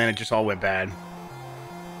 3:30, and then it just all went bad.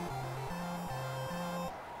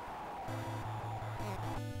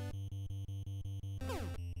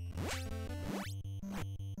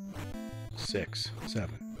 Six,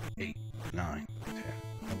 7, 8, 9, 10,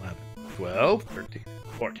 11, 12, 13,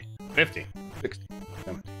 14, 15, 16,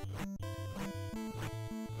 17.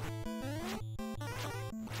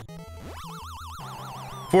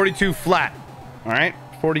 $42 flat. All right,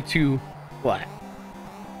 42 flat.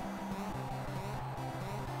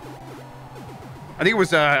 I think it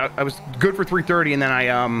was I was good for 3:30, and then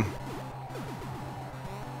I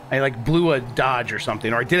like blew a dodge or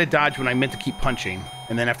something, or I did a dodge when I meant to keep punching,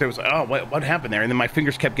 and then after it was like, oh, what happened there? And then my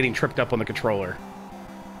fingers kept getting tripped up on the controller.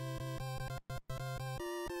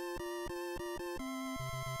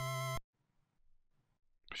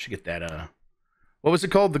 Should get that what was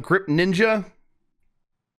it called? The Grip Ninja?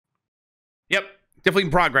 Yep, definitely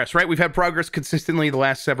in progress, right? We've had progress consistently the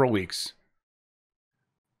last several weeks.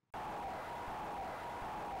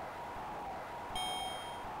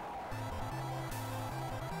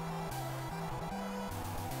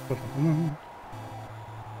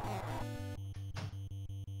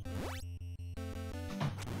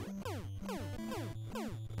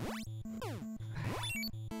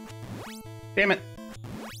 Damn it.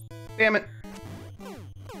 Damn it.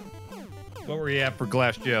 What were you at for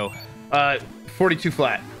Glass Joe? 42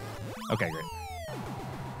 flat. Okay, great.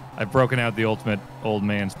 I've broken out the ultimate old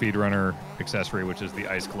man speedrunner accessory, which is the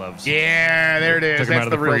ice gloves. Yeah, there it is. That's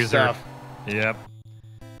the real freezer. stuff. Yep.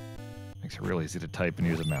 Makes it real easy to type and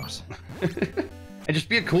use a mouse. And just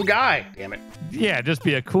be a cool guy. Damn it. Yeah, just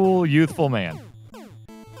be a cool, youthful man.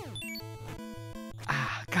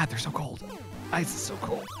 Ah, God, they're so cold. Ice is so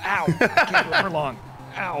cold. Ow. I can't do it for long.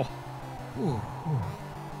 Ow. Ooh, ooh.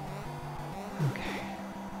 Okay.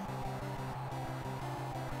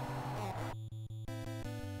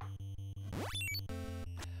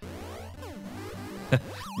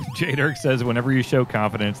 J Dirk says, whenever you show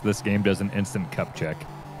confidence, this game does an instant cup check.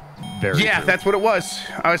 Very true. That's what it was.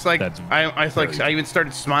 I was like, I even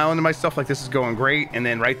started smiling to myself like this is going great, and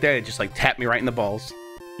then right there it just like tapped me right in the balls.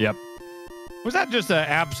 Yep. Was that just an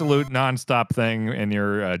absolute nonstop thing in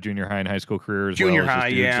your junior high and high school careers? Junior high,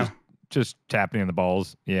 yeah. Just tapping in the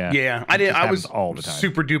balls. Yeah. Yeah. I was all the time.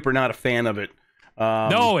 Super duper not a fan of it.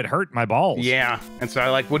 No, it hurt my balls. Yeah, and so I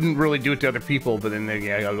like wouldn't really do it to other people, but then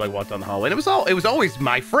I like walked down the hallway, and it was always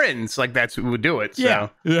my friends, like that's who would do it. So. Yeah.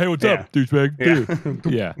 Hey, what's up, douchebag?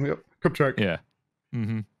 Yeah. Yep. Cup check. Yeah.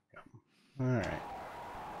 Mm-hmm. All right.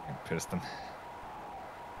 I pissed them.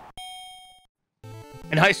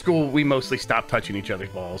 In high school, we mostly stopped touching each other's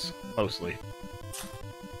balls. Mostly.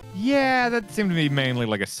 Yeah, that seemed to be mainly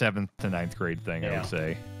like a 7th to 9th grade thing, I would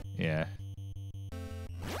say. Yeah.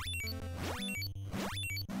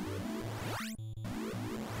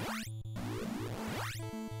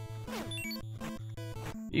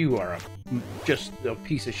 You are just a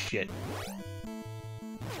piece of shit.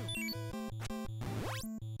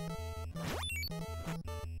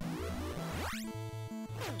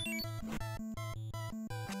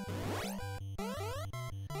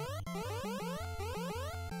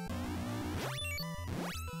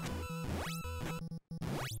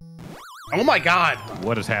 Oh my God.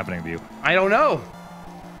 What is happening to you? I don't know.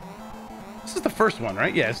 This is the first one,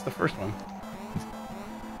 right? Yeah, it's the first one.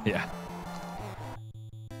 Yeah.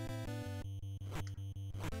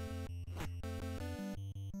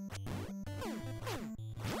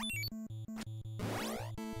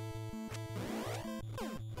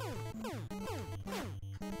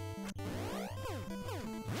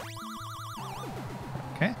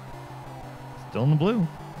 Okay. Still in the blue.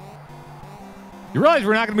 You realize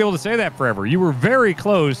we're not going to be able to say that forever. You were very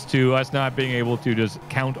close to us not being able to just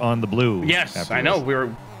count on the blue. Yes, I know. We were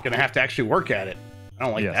going to have to actually work at it. I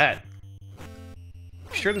don't like that.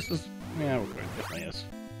 Sure this is... Yeah, it definitely is.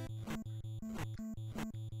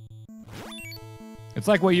 It's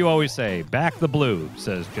like what you always say. Back the blue,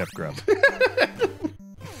 says Jeff Grubb.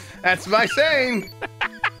 That's my saying.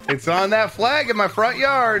 It's on that flag in my front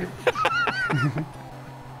yard.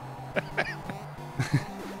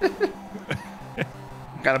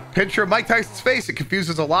 Got a picture of Mike Tyson's face. It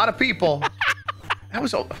confuses a lot of people. That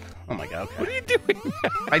was... Oh my God. Okay. What are you doing?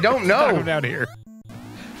 I don't know. Come down here.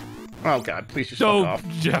 Oh God, please just fuck off.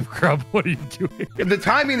 Jeff Grubb, what are you doing? The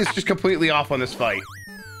timing is just completely off on this fight.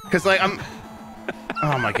 Because like I'm...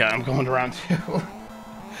 Oh my God, I'm going around too.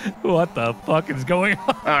 What the fuck is going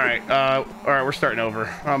on? All right, we're starting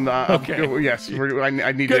over. Okay. Yes,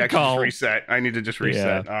 I need to actually just reset. I need to just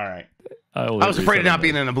reset. Yeah. All right. I was afraid of not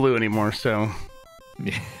being in the blue anymore, so.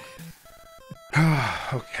 Yeah.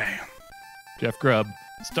 Okay. Jeff Grubb,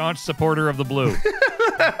 staunch supporter of the blue.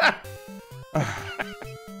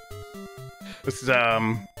 This is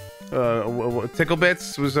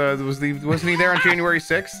Ticklebits wasn't he there on January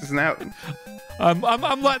 6th? Isn't that?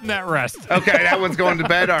 I'm letting that rest. Okay, that one's going to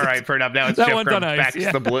bed. All right, fair enough. Now it's Jeff Grubb backs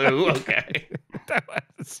the blue. Okay. That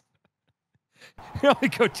was. You only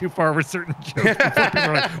go too far with certain jokes.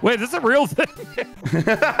 Like, wait, is this a real thing?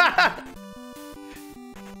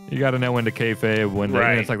 You got to know when to kayfabe, when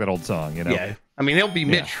to, it's like that old song, you know? Yeah. I mean, he'll be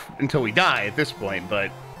Mitch until we die at this point,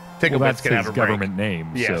 but Ticklebits can have a break. Government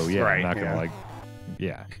name, yes, so yeah, I'm not going to like,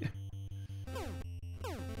 yeah.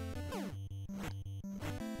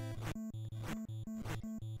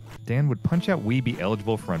 Dan, would Punch Out Wii be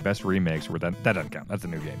eligible for best remakes? Or that doesn't count. That's a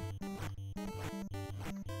new game.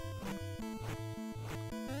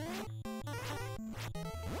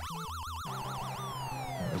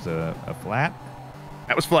 That was a flat?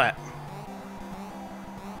 That was flat.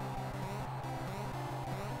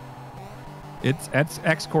 It's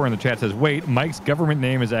X-Core in the chat says, wait, Mike's government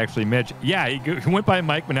name is actually Mitch. Yeah, he went by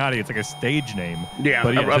Mike Minotti. It's like a stage name. Yeah,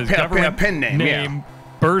 but a pen name.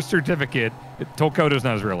 Birth certificate. Tokoto's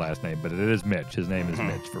not his real last name, but it is Mitch. His name is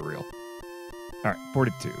Mitch for real. All right,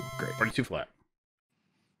 42. Great. 42 flat.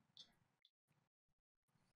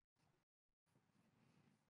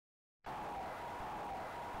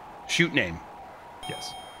 Shoot name.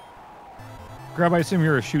 Yes. Grub, I assume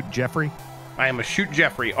you're a Shoot Jeffrey? I am a Shoot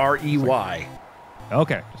Jeffrey, R-E-Y.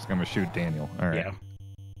 Okay, just gonna shoot Daniel. All right. Yeah.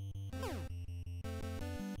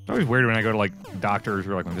 It's always weird when I go to like doctors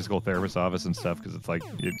or like my physical therapist's office and stuff because it's like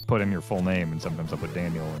you put in your full name and sometimes I'll put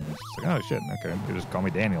Daniel and it's just like, oh shit, okay, you just call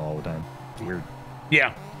me Daniel all the time. It's weird.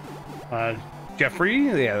 Yeah. Jeffrey,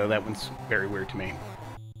 yeah, that one's very weird to me.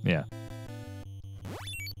 Yeah.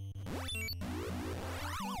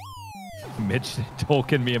 Mitch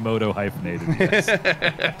Tolkien Miyamoto hyphenated. Yes.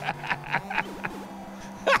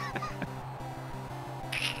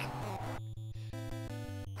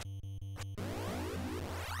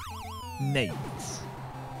 Nice.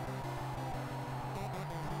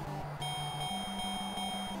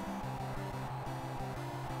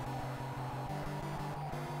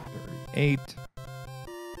 $38.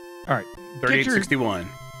 All right. 38.61.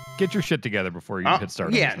 Get your shit together before you hit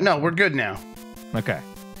start. Yeah, no, we're good now. Okay.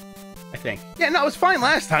 I think. Yeah, no, it was fine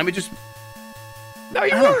last time. It just. No,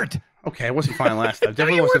 you weren't. Okay, I wasn't fine last time.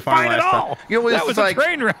 Definitely wasn't fine last time. You know, that was like, a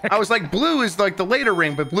train wreck. I was like, blue is like the later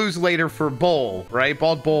ring, but blue's later for bowl, right?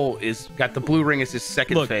 Bald Bowl is got the blue ring as his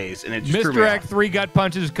second phase, and it just Mr. Act 3 gut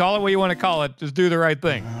punches. Call it what you want to call it. Just do the right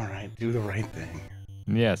thing. All right, do the right thing.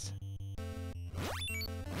 Yes.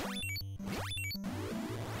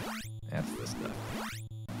 That's the stuff.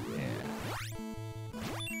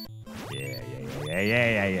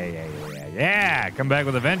 Yeah. Come back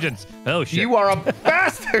with a vengeance. Oh, shit. You are a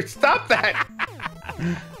bastard. Stop that.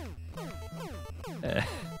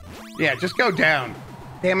 Yeah, just go down.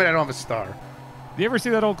 Damn it, I don't have a star. Do you ever see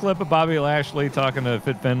that old clip of Bobby Lashley talking to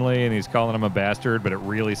Fit Finlay and he's calling him a bastard, but it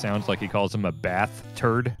really sounds like he calls him a bath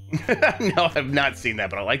turd? No, I've not seen that,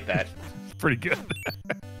 but I like that. It's pretty good.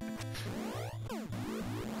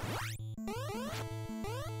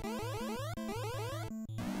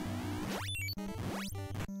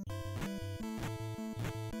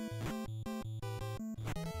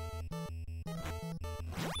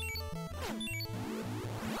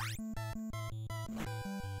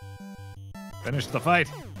 Finish the fight.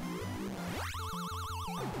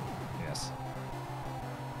 Yes.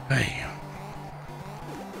 Hey.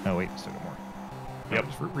 Oh, wait. Still got more. Yep.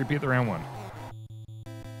 Just repeat the round one.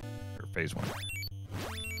 Or phase one.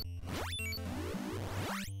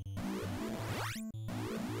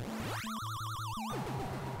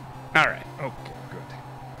 All right. Okay,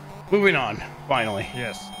 good. Moving on, finally.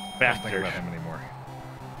 Yes. Bath Don't think about him anymore.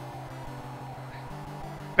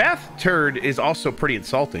 Bath turd is also pretty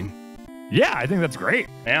insulting. Yeah, I think that's great.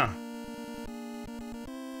 Yeah.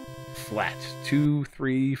 Flat. 2,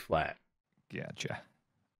 3, flat. Gotcha.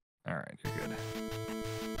 All right, you're good.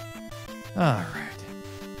 All right.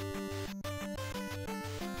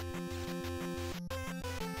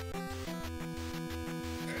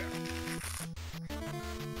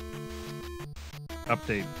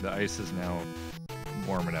 Update, the ice is now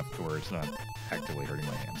warm enough to where it's not actively hurting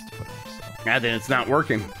my hands to put them, so. Yeah, then it's not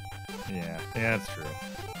working. Yeah, that's true.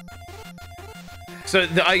 So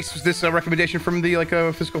the ice, was this a recommendation from the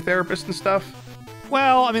a physical therapist and stuff?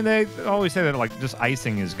 Well, I mean, they always say that like just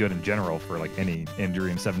icing is good in general for like any injury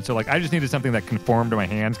and stuff. And so like I just needed something that conformed to my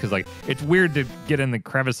hands because like it's weird to get in the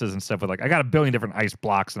crevices and stuff with like I got a billion different ice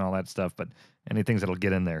blocks and all that stuff, but any things that'll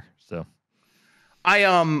get in there. So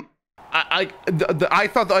I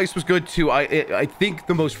thought the ice was good too. I think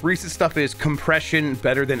the most recent stuff is compression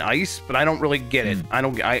better than ice, but I don't really get it.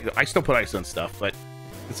 I still put ice on stuff, but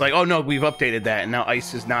it's like, oh no, we've updated that and now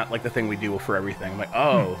ice is not like the thing we do for everything. I'm like,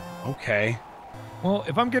 oh, okay. Well,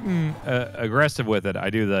 if I'm getting aggressive with it,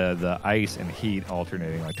 I do the ice and heat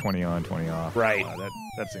alternating, like 20 on, 20 off. Right.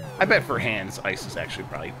 That's I bet for hands, ice is actually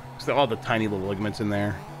probably all the tiny little ligaments in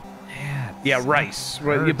there. Yeah, rice.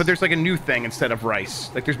 But there's like a new thing instead of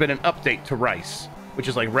rice. Like there's been an update to rice, which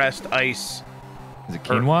is like rest, ice. Is it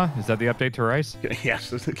quinoa? Is that the update to rice?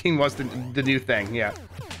 Yes, the quinoa's the new thing. Yeah.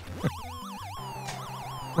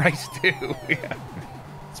 Rice too. Yeah.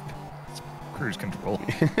 It's cruise control.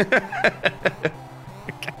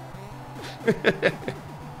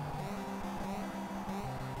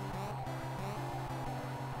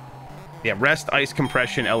 Yeah, rest, ice,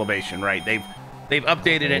 compression, elevation. Right. They've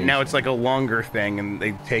updated it. Now it's like a longer thing, and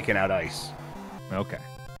they've taken out ice. Okay.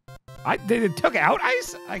 They took out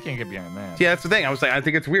ice? I can't get behind that. Yeah, that's the thing. I was like, I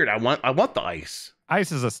think it's weird. I want the ice.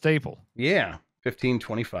 Ice is a staple. Yeah.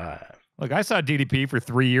 15.25. Look, I saw DDP for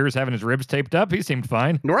 3 years having his ribs taped up. He seemed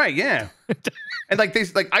fine. Right, yeah. And like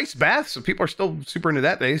ice baths, so people are still super into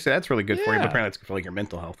that. They say that's really good for you, but apparently it's good for like your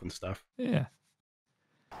mental health and stuff. Yeah.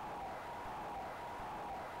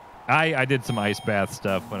 I did some ice bath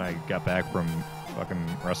stuff when I got back from fucking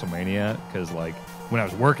WrestleMania because like when I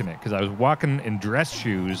was working it, because I was walking in dress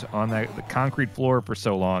shoes on the concrete floor for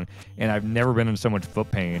so long, and I've never been in so much foot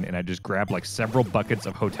pain, and I just grabbed like several buckets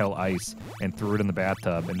of hotel ice and threw it in the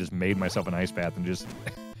bathtub and just made myself an ice bath and just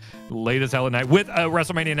late as hell at night with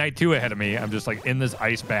WrestleMania Night 2 ahead of me. I'm just like in this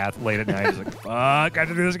ice bath late at night. It's like, fuck, I have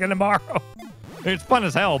to do this again tomorrow. It's fun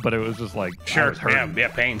as hell, but it was just like, sure, yeah,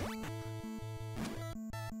 pain.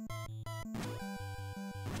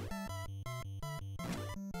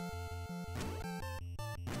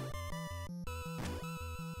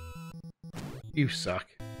 You suck.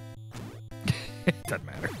 It doesn't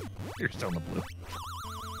matter. You're still in the blue.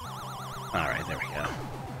 All right, there we go.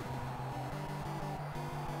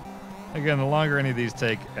 Again, the longer any of these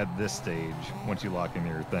take at this stage, once you lock in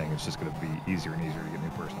your thing, it's just going to be easier and easier to get new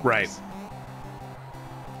personal. Right.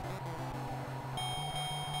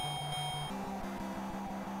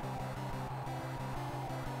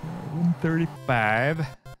 135.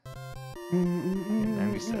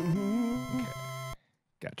 97. Okay.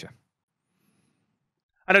 Gotcha.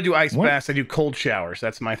 I don't do ice baths. I do cold showers.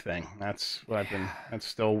 That's my thing. That's what I've been. That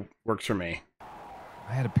still works for me.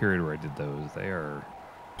 I had a period where I did those.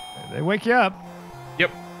 They wake you up. Yep.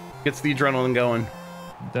 Gets the adrenaline going.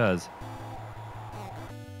 It does.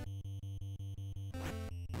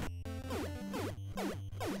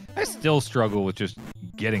 I still struggle with just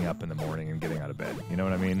getting up in the morning and getting out of bed. You know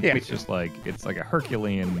what I mean? Yeah. It's just like a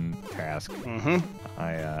Herculean task. Mm-hmm.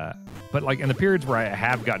 But like in the periods where I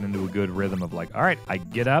have gotten into a good rhythm of like, all right, I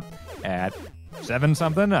get up at 7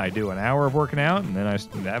 something, I do an hour of working out, and then I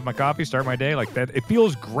have my coffee, start my day like that. It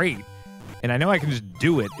feels great. And I know I can just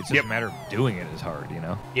do it. It's just a matter of doing it is hard, you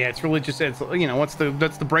know? Yeah, it's really just, that's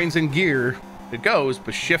the brains in gear. It goes,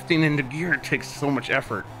 but shifting into gear takes so much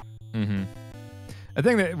effort. Mm-hmm. The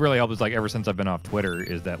thing that really helped is like ever since I've been off Twitter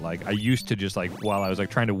is that like I used to just like while I was like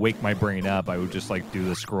trying to wake my brain up, I would just like do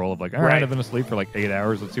the scroll of like, all right, I've been asleep for like 8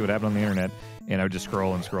 hours. Let's see what happened on the internet. And I would just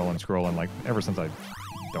scroll and scroll and scroll. And like ever since I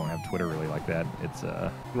don't have Twitter really like that, it's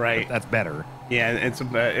right. That's better. Yeah, it's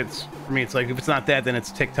for me. It's like if it's not that, then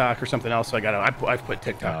it's TikTok or something else. So I've put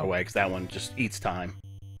TikTok away because that one just eats time.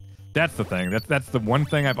 That's the thing. That's the one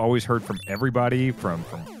thing I've always heard from everybody, from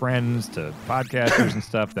friends to podcasters and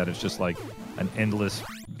stuff, that it's just like an endless,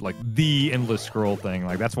 like the endless scroll thing.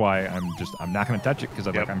 Like that's why I'm not going to touch it because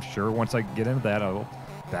I'm sure once I get into that,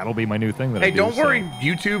 that'll be my new thing. That hey, don't worry.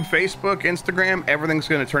 YouTube, Facebook, Instagram, everything's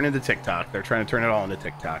going to turn into TikTok. They're trying to turn it all into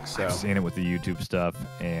TikTok. So I've seen it with the YouTube stuff,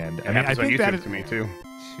 and I think that is to me too.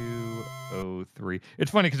 203.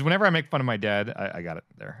 It's funny because whenever I make fun of my dad, I got it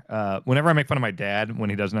there. Whenever I make fun of my dad when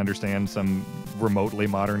he doesn't understand some remotely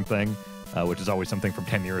modern thing, which is always something from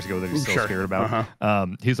 10 years ago that he's so scared about,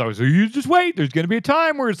 he's always, you just wait. There's going to be a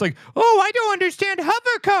time where it's like, oh, I don't understand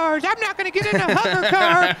hover cars. I'm not going to get in a hover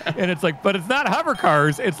car. And it's like, but it's not hover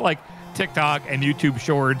cars. It's like TikTok and YouTube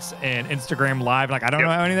Shorts and Instagram Live. Like, I don't know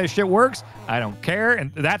how any of that shit works. I don't care.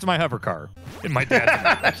 And that's my hover car in my dad's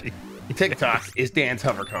technology. TikTok is Dan's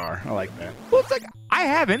hover car. I like that. Well, it's like I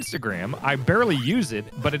have Instagram. I barely use it,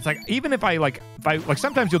 but it's like even if I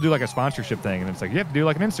sometimes you'll do like a sponsorship thing, and it's like you have to do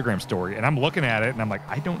like an Instagram story, and I'm looking at it, and I'm like,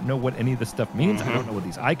 I don't know what any of this stuff means. I don't know what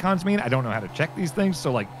these icons mean. I don't know how to check these things.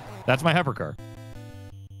 So like, that's my hover car.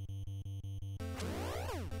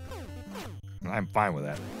 I'm fine with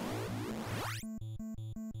that.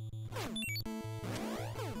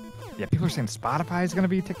 Yeah, people are saying Spotify is going to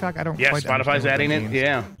be TikTok. I don't. Yeah, quite Spotify's adding it.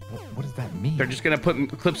 Yeah. What does that mean? They're just going to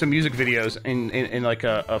put clips of music videos in like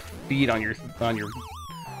a feed on your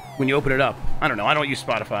when you open it up. I don't know. I don't use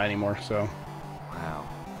Spotify anymore, so. Wow.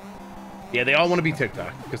 Yeah, they all want to be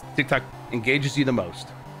TikTok because TikTok engages you the most.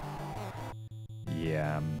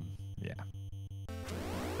 Yeah. Yeah.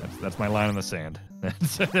 That's my line in the sand.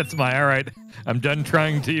 That's my all right. I'm done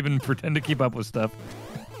trying to even pretend to keep up with stuff.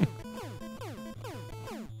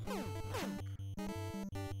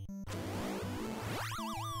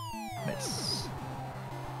 Nice.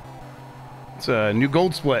 It's a new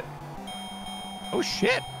gold split. Oh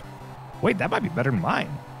shit! Wait, that might be better than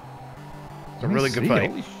mine. It's a really good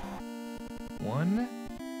fight.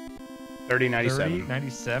 30.97.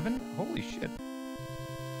 30.97. Holy shit!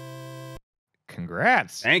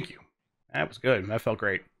 Congrats. Thank you. That was good. That felt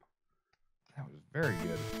great. That was very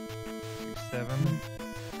good. 7.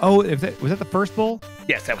 Oh, was that the first bull?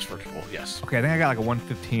 Yes, that was first bull. Yes. Okay, I think I got like a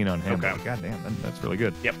 115 on him. Okay. God damn, that's really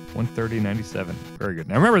good. Yep. 130.97. Very good.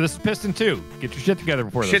 Now remember, this is Piston 2. Get your shit together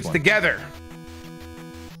before this one. Shit's together.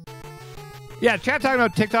 Yeah, chat talking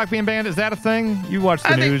about TikTok being banned. Is that a thing? You watch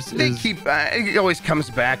the news. They keep. It always comes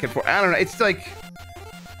back and forth. I don't know. It's like.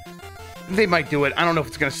 They might do it. I don't know if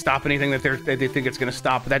it's going to stop anything that they think it's going to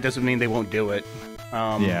stop, but that doesn't mean they won't do it.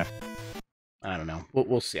 Yeah. I don't know.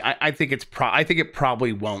 We'll see. I think it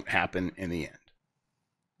probably won't happen in the end.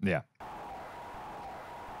 Yeah.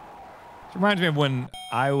 It reminds me of when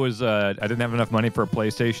I was I didn't have enough money for a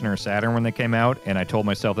PlayStation or a Saturn when they came out, and I told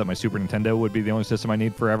myself that my Super Nintendo would be the only system I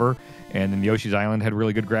need forever. And then Yoshi's Island had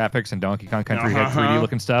really good graphics, and Donkey Kong Country had 3D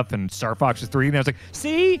looking stuff, and Star Fox is 3D. And I was like,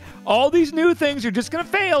 see, all these new things are just gonna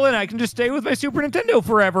fail, and I can just stay with my Super Nintendo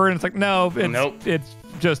forever. And it's like, no, it's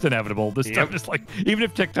just inevitable. This stuff just like, even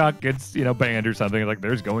if TikTok gets banned or something, like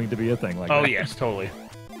there's going to be a thing like that. Oh yes, totally.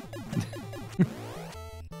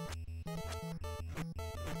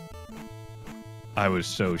 I was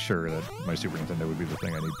so sure that my Super Nintendo would be the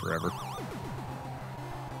thing I need forever.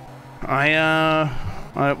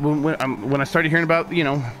 When I started hearing about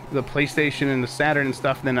the PlayStation and the Saturn and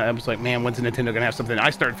stuff, then I was like, man, when's Nintendo gonna have something? I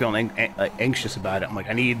started feeling anxious about it. I'm like,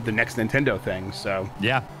 I need the next Nintendo thing. So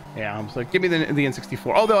yeah, I was like, give me the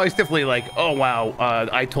N64. Although I was definitely like, oh wow,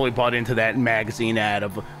 I totally bought into that magazine ad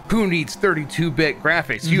of who needs 32-bit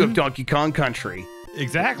graphics? You have Donkey Kong Country.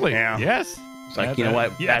 Exactly. Yeah. Yes. It's like, you know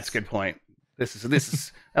what? Yes. That's a good point. This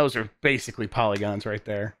is those are basically polygons right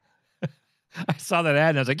there. I saw that ad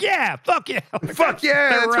and I was like, yeah, fuck yeah. Like, fuck yeah,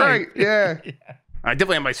 that's right. Yeah. I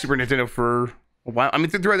definitely had my Super Nintendo for a while. I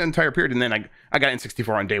mean, throughout the entire period, and then I got N64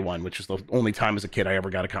 on day one, which was the only time as a kid I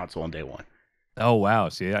ever got a console on day one. Oh wow!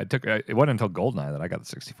 See, it wasn't until GoldenEye that I got the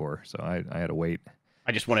 64, so I had to wait.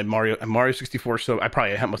 I just wanted Mario 64, so I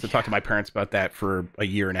probably must have talked to my parents about that for a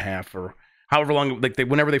year and a half or however long, like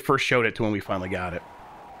whenever they first showed it to when we finally got it.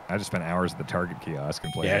 I just spent hours at the Target kiosk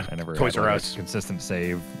and played it. I never Toys had R Us. A consistent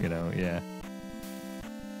save, yeah.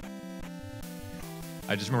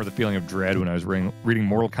 I just remember the feeling of dread when I was reading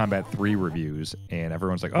Mortal Kombat 3 reviews, and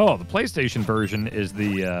everyone's like, oh, the PlayStation version is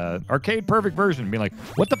the arcade perfect version. Being like,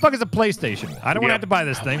 what the fuck is a PlayStation? I don't want to have to buy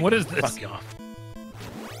this thing. What is this? Fuck you off.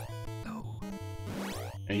 No.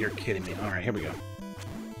 No, you're kidding me. All right, here we go.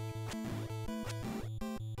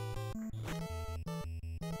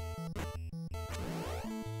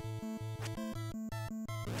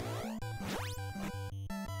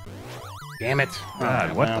 Damn it.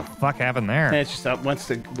 God, what the fuck happened there? It's just once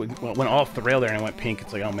it went off the rail there and it went pink,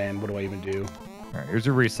 it's like, oh man, what do I even do? All right, here's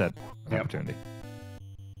a reset opportunity.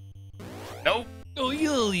 Nope. Oh,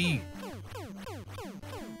 yay.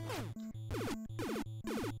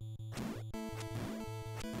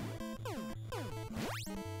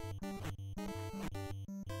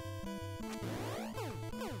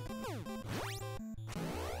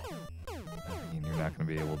 You're not going to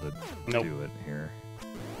be able to do it here.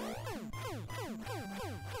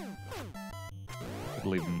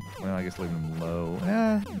 Leave them, well, I guess leaving them low.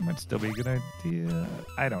 It might still be a good idea.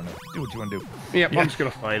 I don't know. Do what you want to do. Yeah, I'm just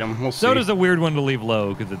going to fight him. We'll see. Soda's a weird one to leave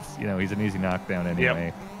low because it's, he's an easy knockdown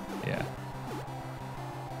anyway. Yeah.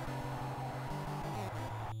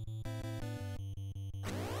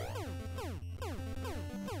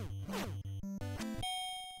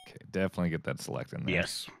 Okay, definitely get that select in there.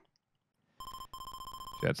 Yes.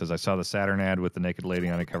 Chat says, I saw the Saturn ad with the naked lady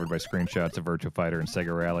on it covered by screenshots of Virtua Fighter and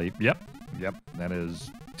Sega Rally. Yep, that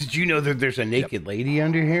is... Did you know that there's a naked lady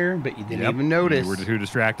under here? But you didn't even notice. You were too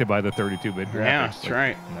distracted by the 32-bit graphics. Yeah, that's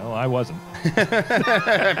right. No, I wasn't.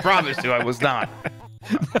 I promise you I was not.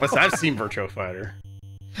 Plus, I've seen Virtua Fighter.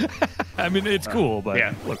 I mean, it's cool, but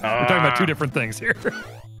look, we're talking about two different things here.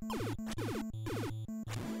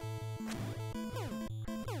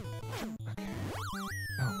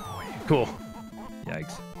 Oh, boy. Cool.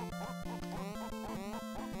 Yikes.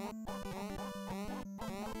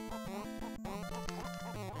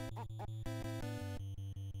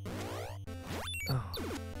 Oh.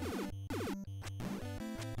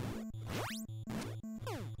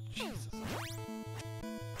 Jesus.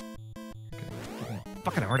 Give me a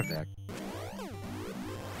fucking heart attack.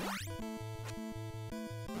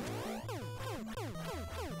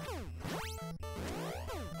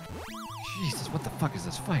 Jesus, what the fuck is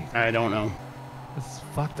this fight? I don't know. This is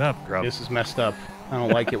fucked up, Grub. This is messed up. I don't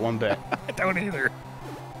like it one bit. I don't either.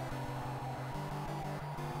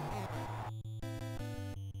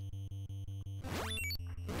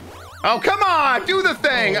 Oh, come on! Do the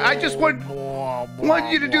thing! I just want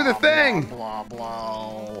you to do the thing!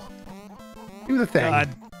 Do the thing. God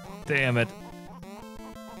damn it.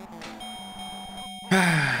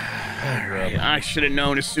 I should have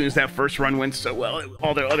known as soon as that first run went so well.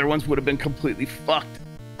 All the other ones would have been completely fucked.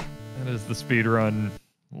 That is the speedrun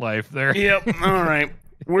life there. Yep. All right.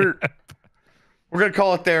 We're gonna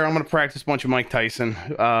call it there. I'm gonna practice a bunch of Mike Tyson.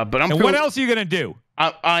 What else are you gonna do?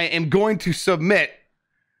 I am going to submit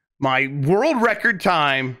my world record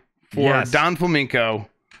time for Don Flamenco.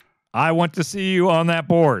 I want to see you on that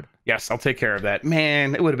board. Yes, I'll take care of that.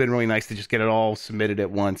 Man, it would have been really nice to just get it all submitted at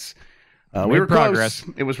once. We were progress.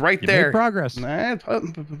 Close. It was right there. Made progress.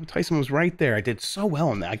 Tyson was right there. I did so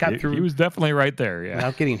well in that. I got through. He was definitely right there. Yeah.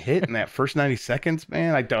 Without getting hit in that first 90 seconds,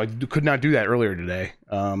 man. I could not do that earlier today.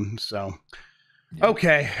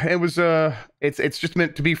 Okay, it was. It's just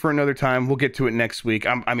meant to be for another time. We'll get to it next week.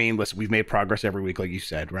 I mean, listen, we've made progress every week, like you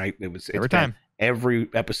said, right? Every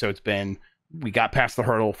episode's been. We got past the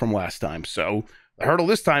hurdle from last time, so the hurdle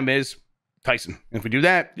this time is Tyson. And if we do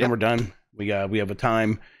that, then we're done. We have a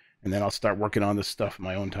time. And then I'll start working on this stuff in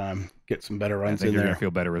my own time. Get some better runs in there. You're gonna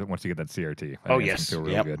feel better once you get that CRT. Yes, feel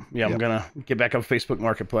really good. Yeah, I'm gonna get back on Facebook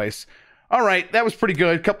Marketplace. All right, that was pretty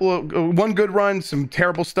good. One good run, some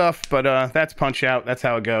terrible stuff, but that's Punch Out. That's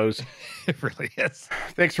how it goes. It really is.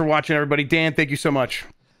 Thanks for watching, everybody. Dan, thank you so much.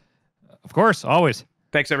 Of course, always.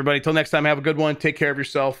 Thanks, everybody. Till next time, have a good one. Take care of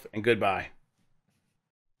yourself, and goodbye.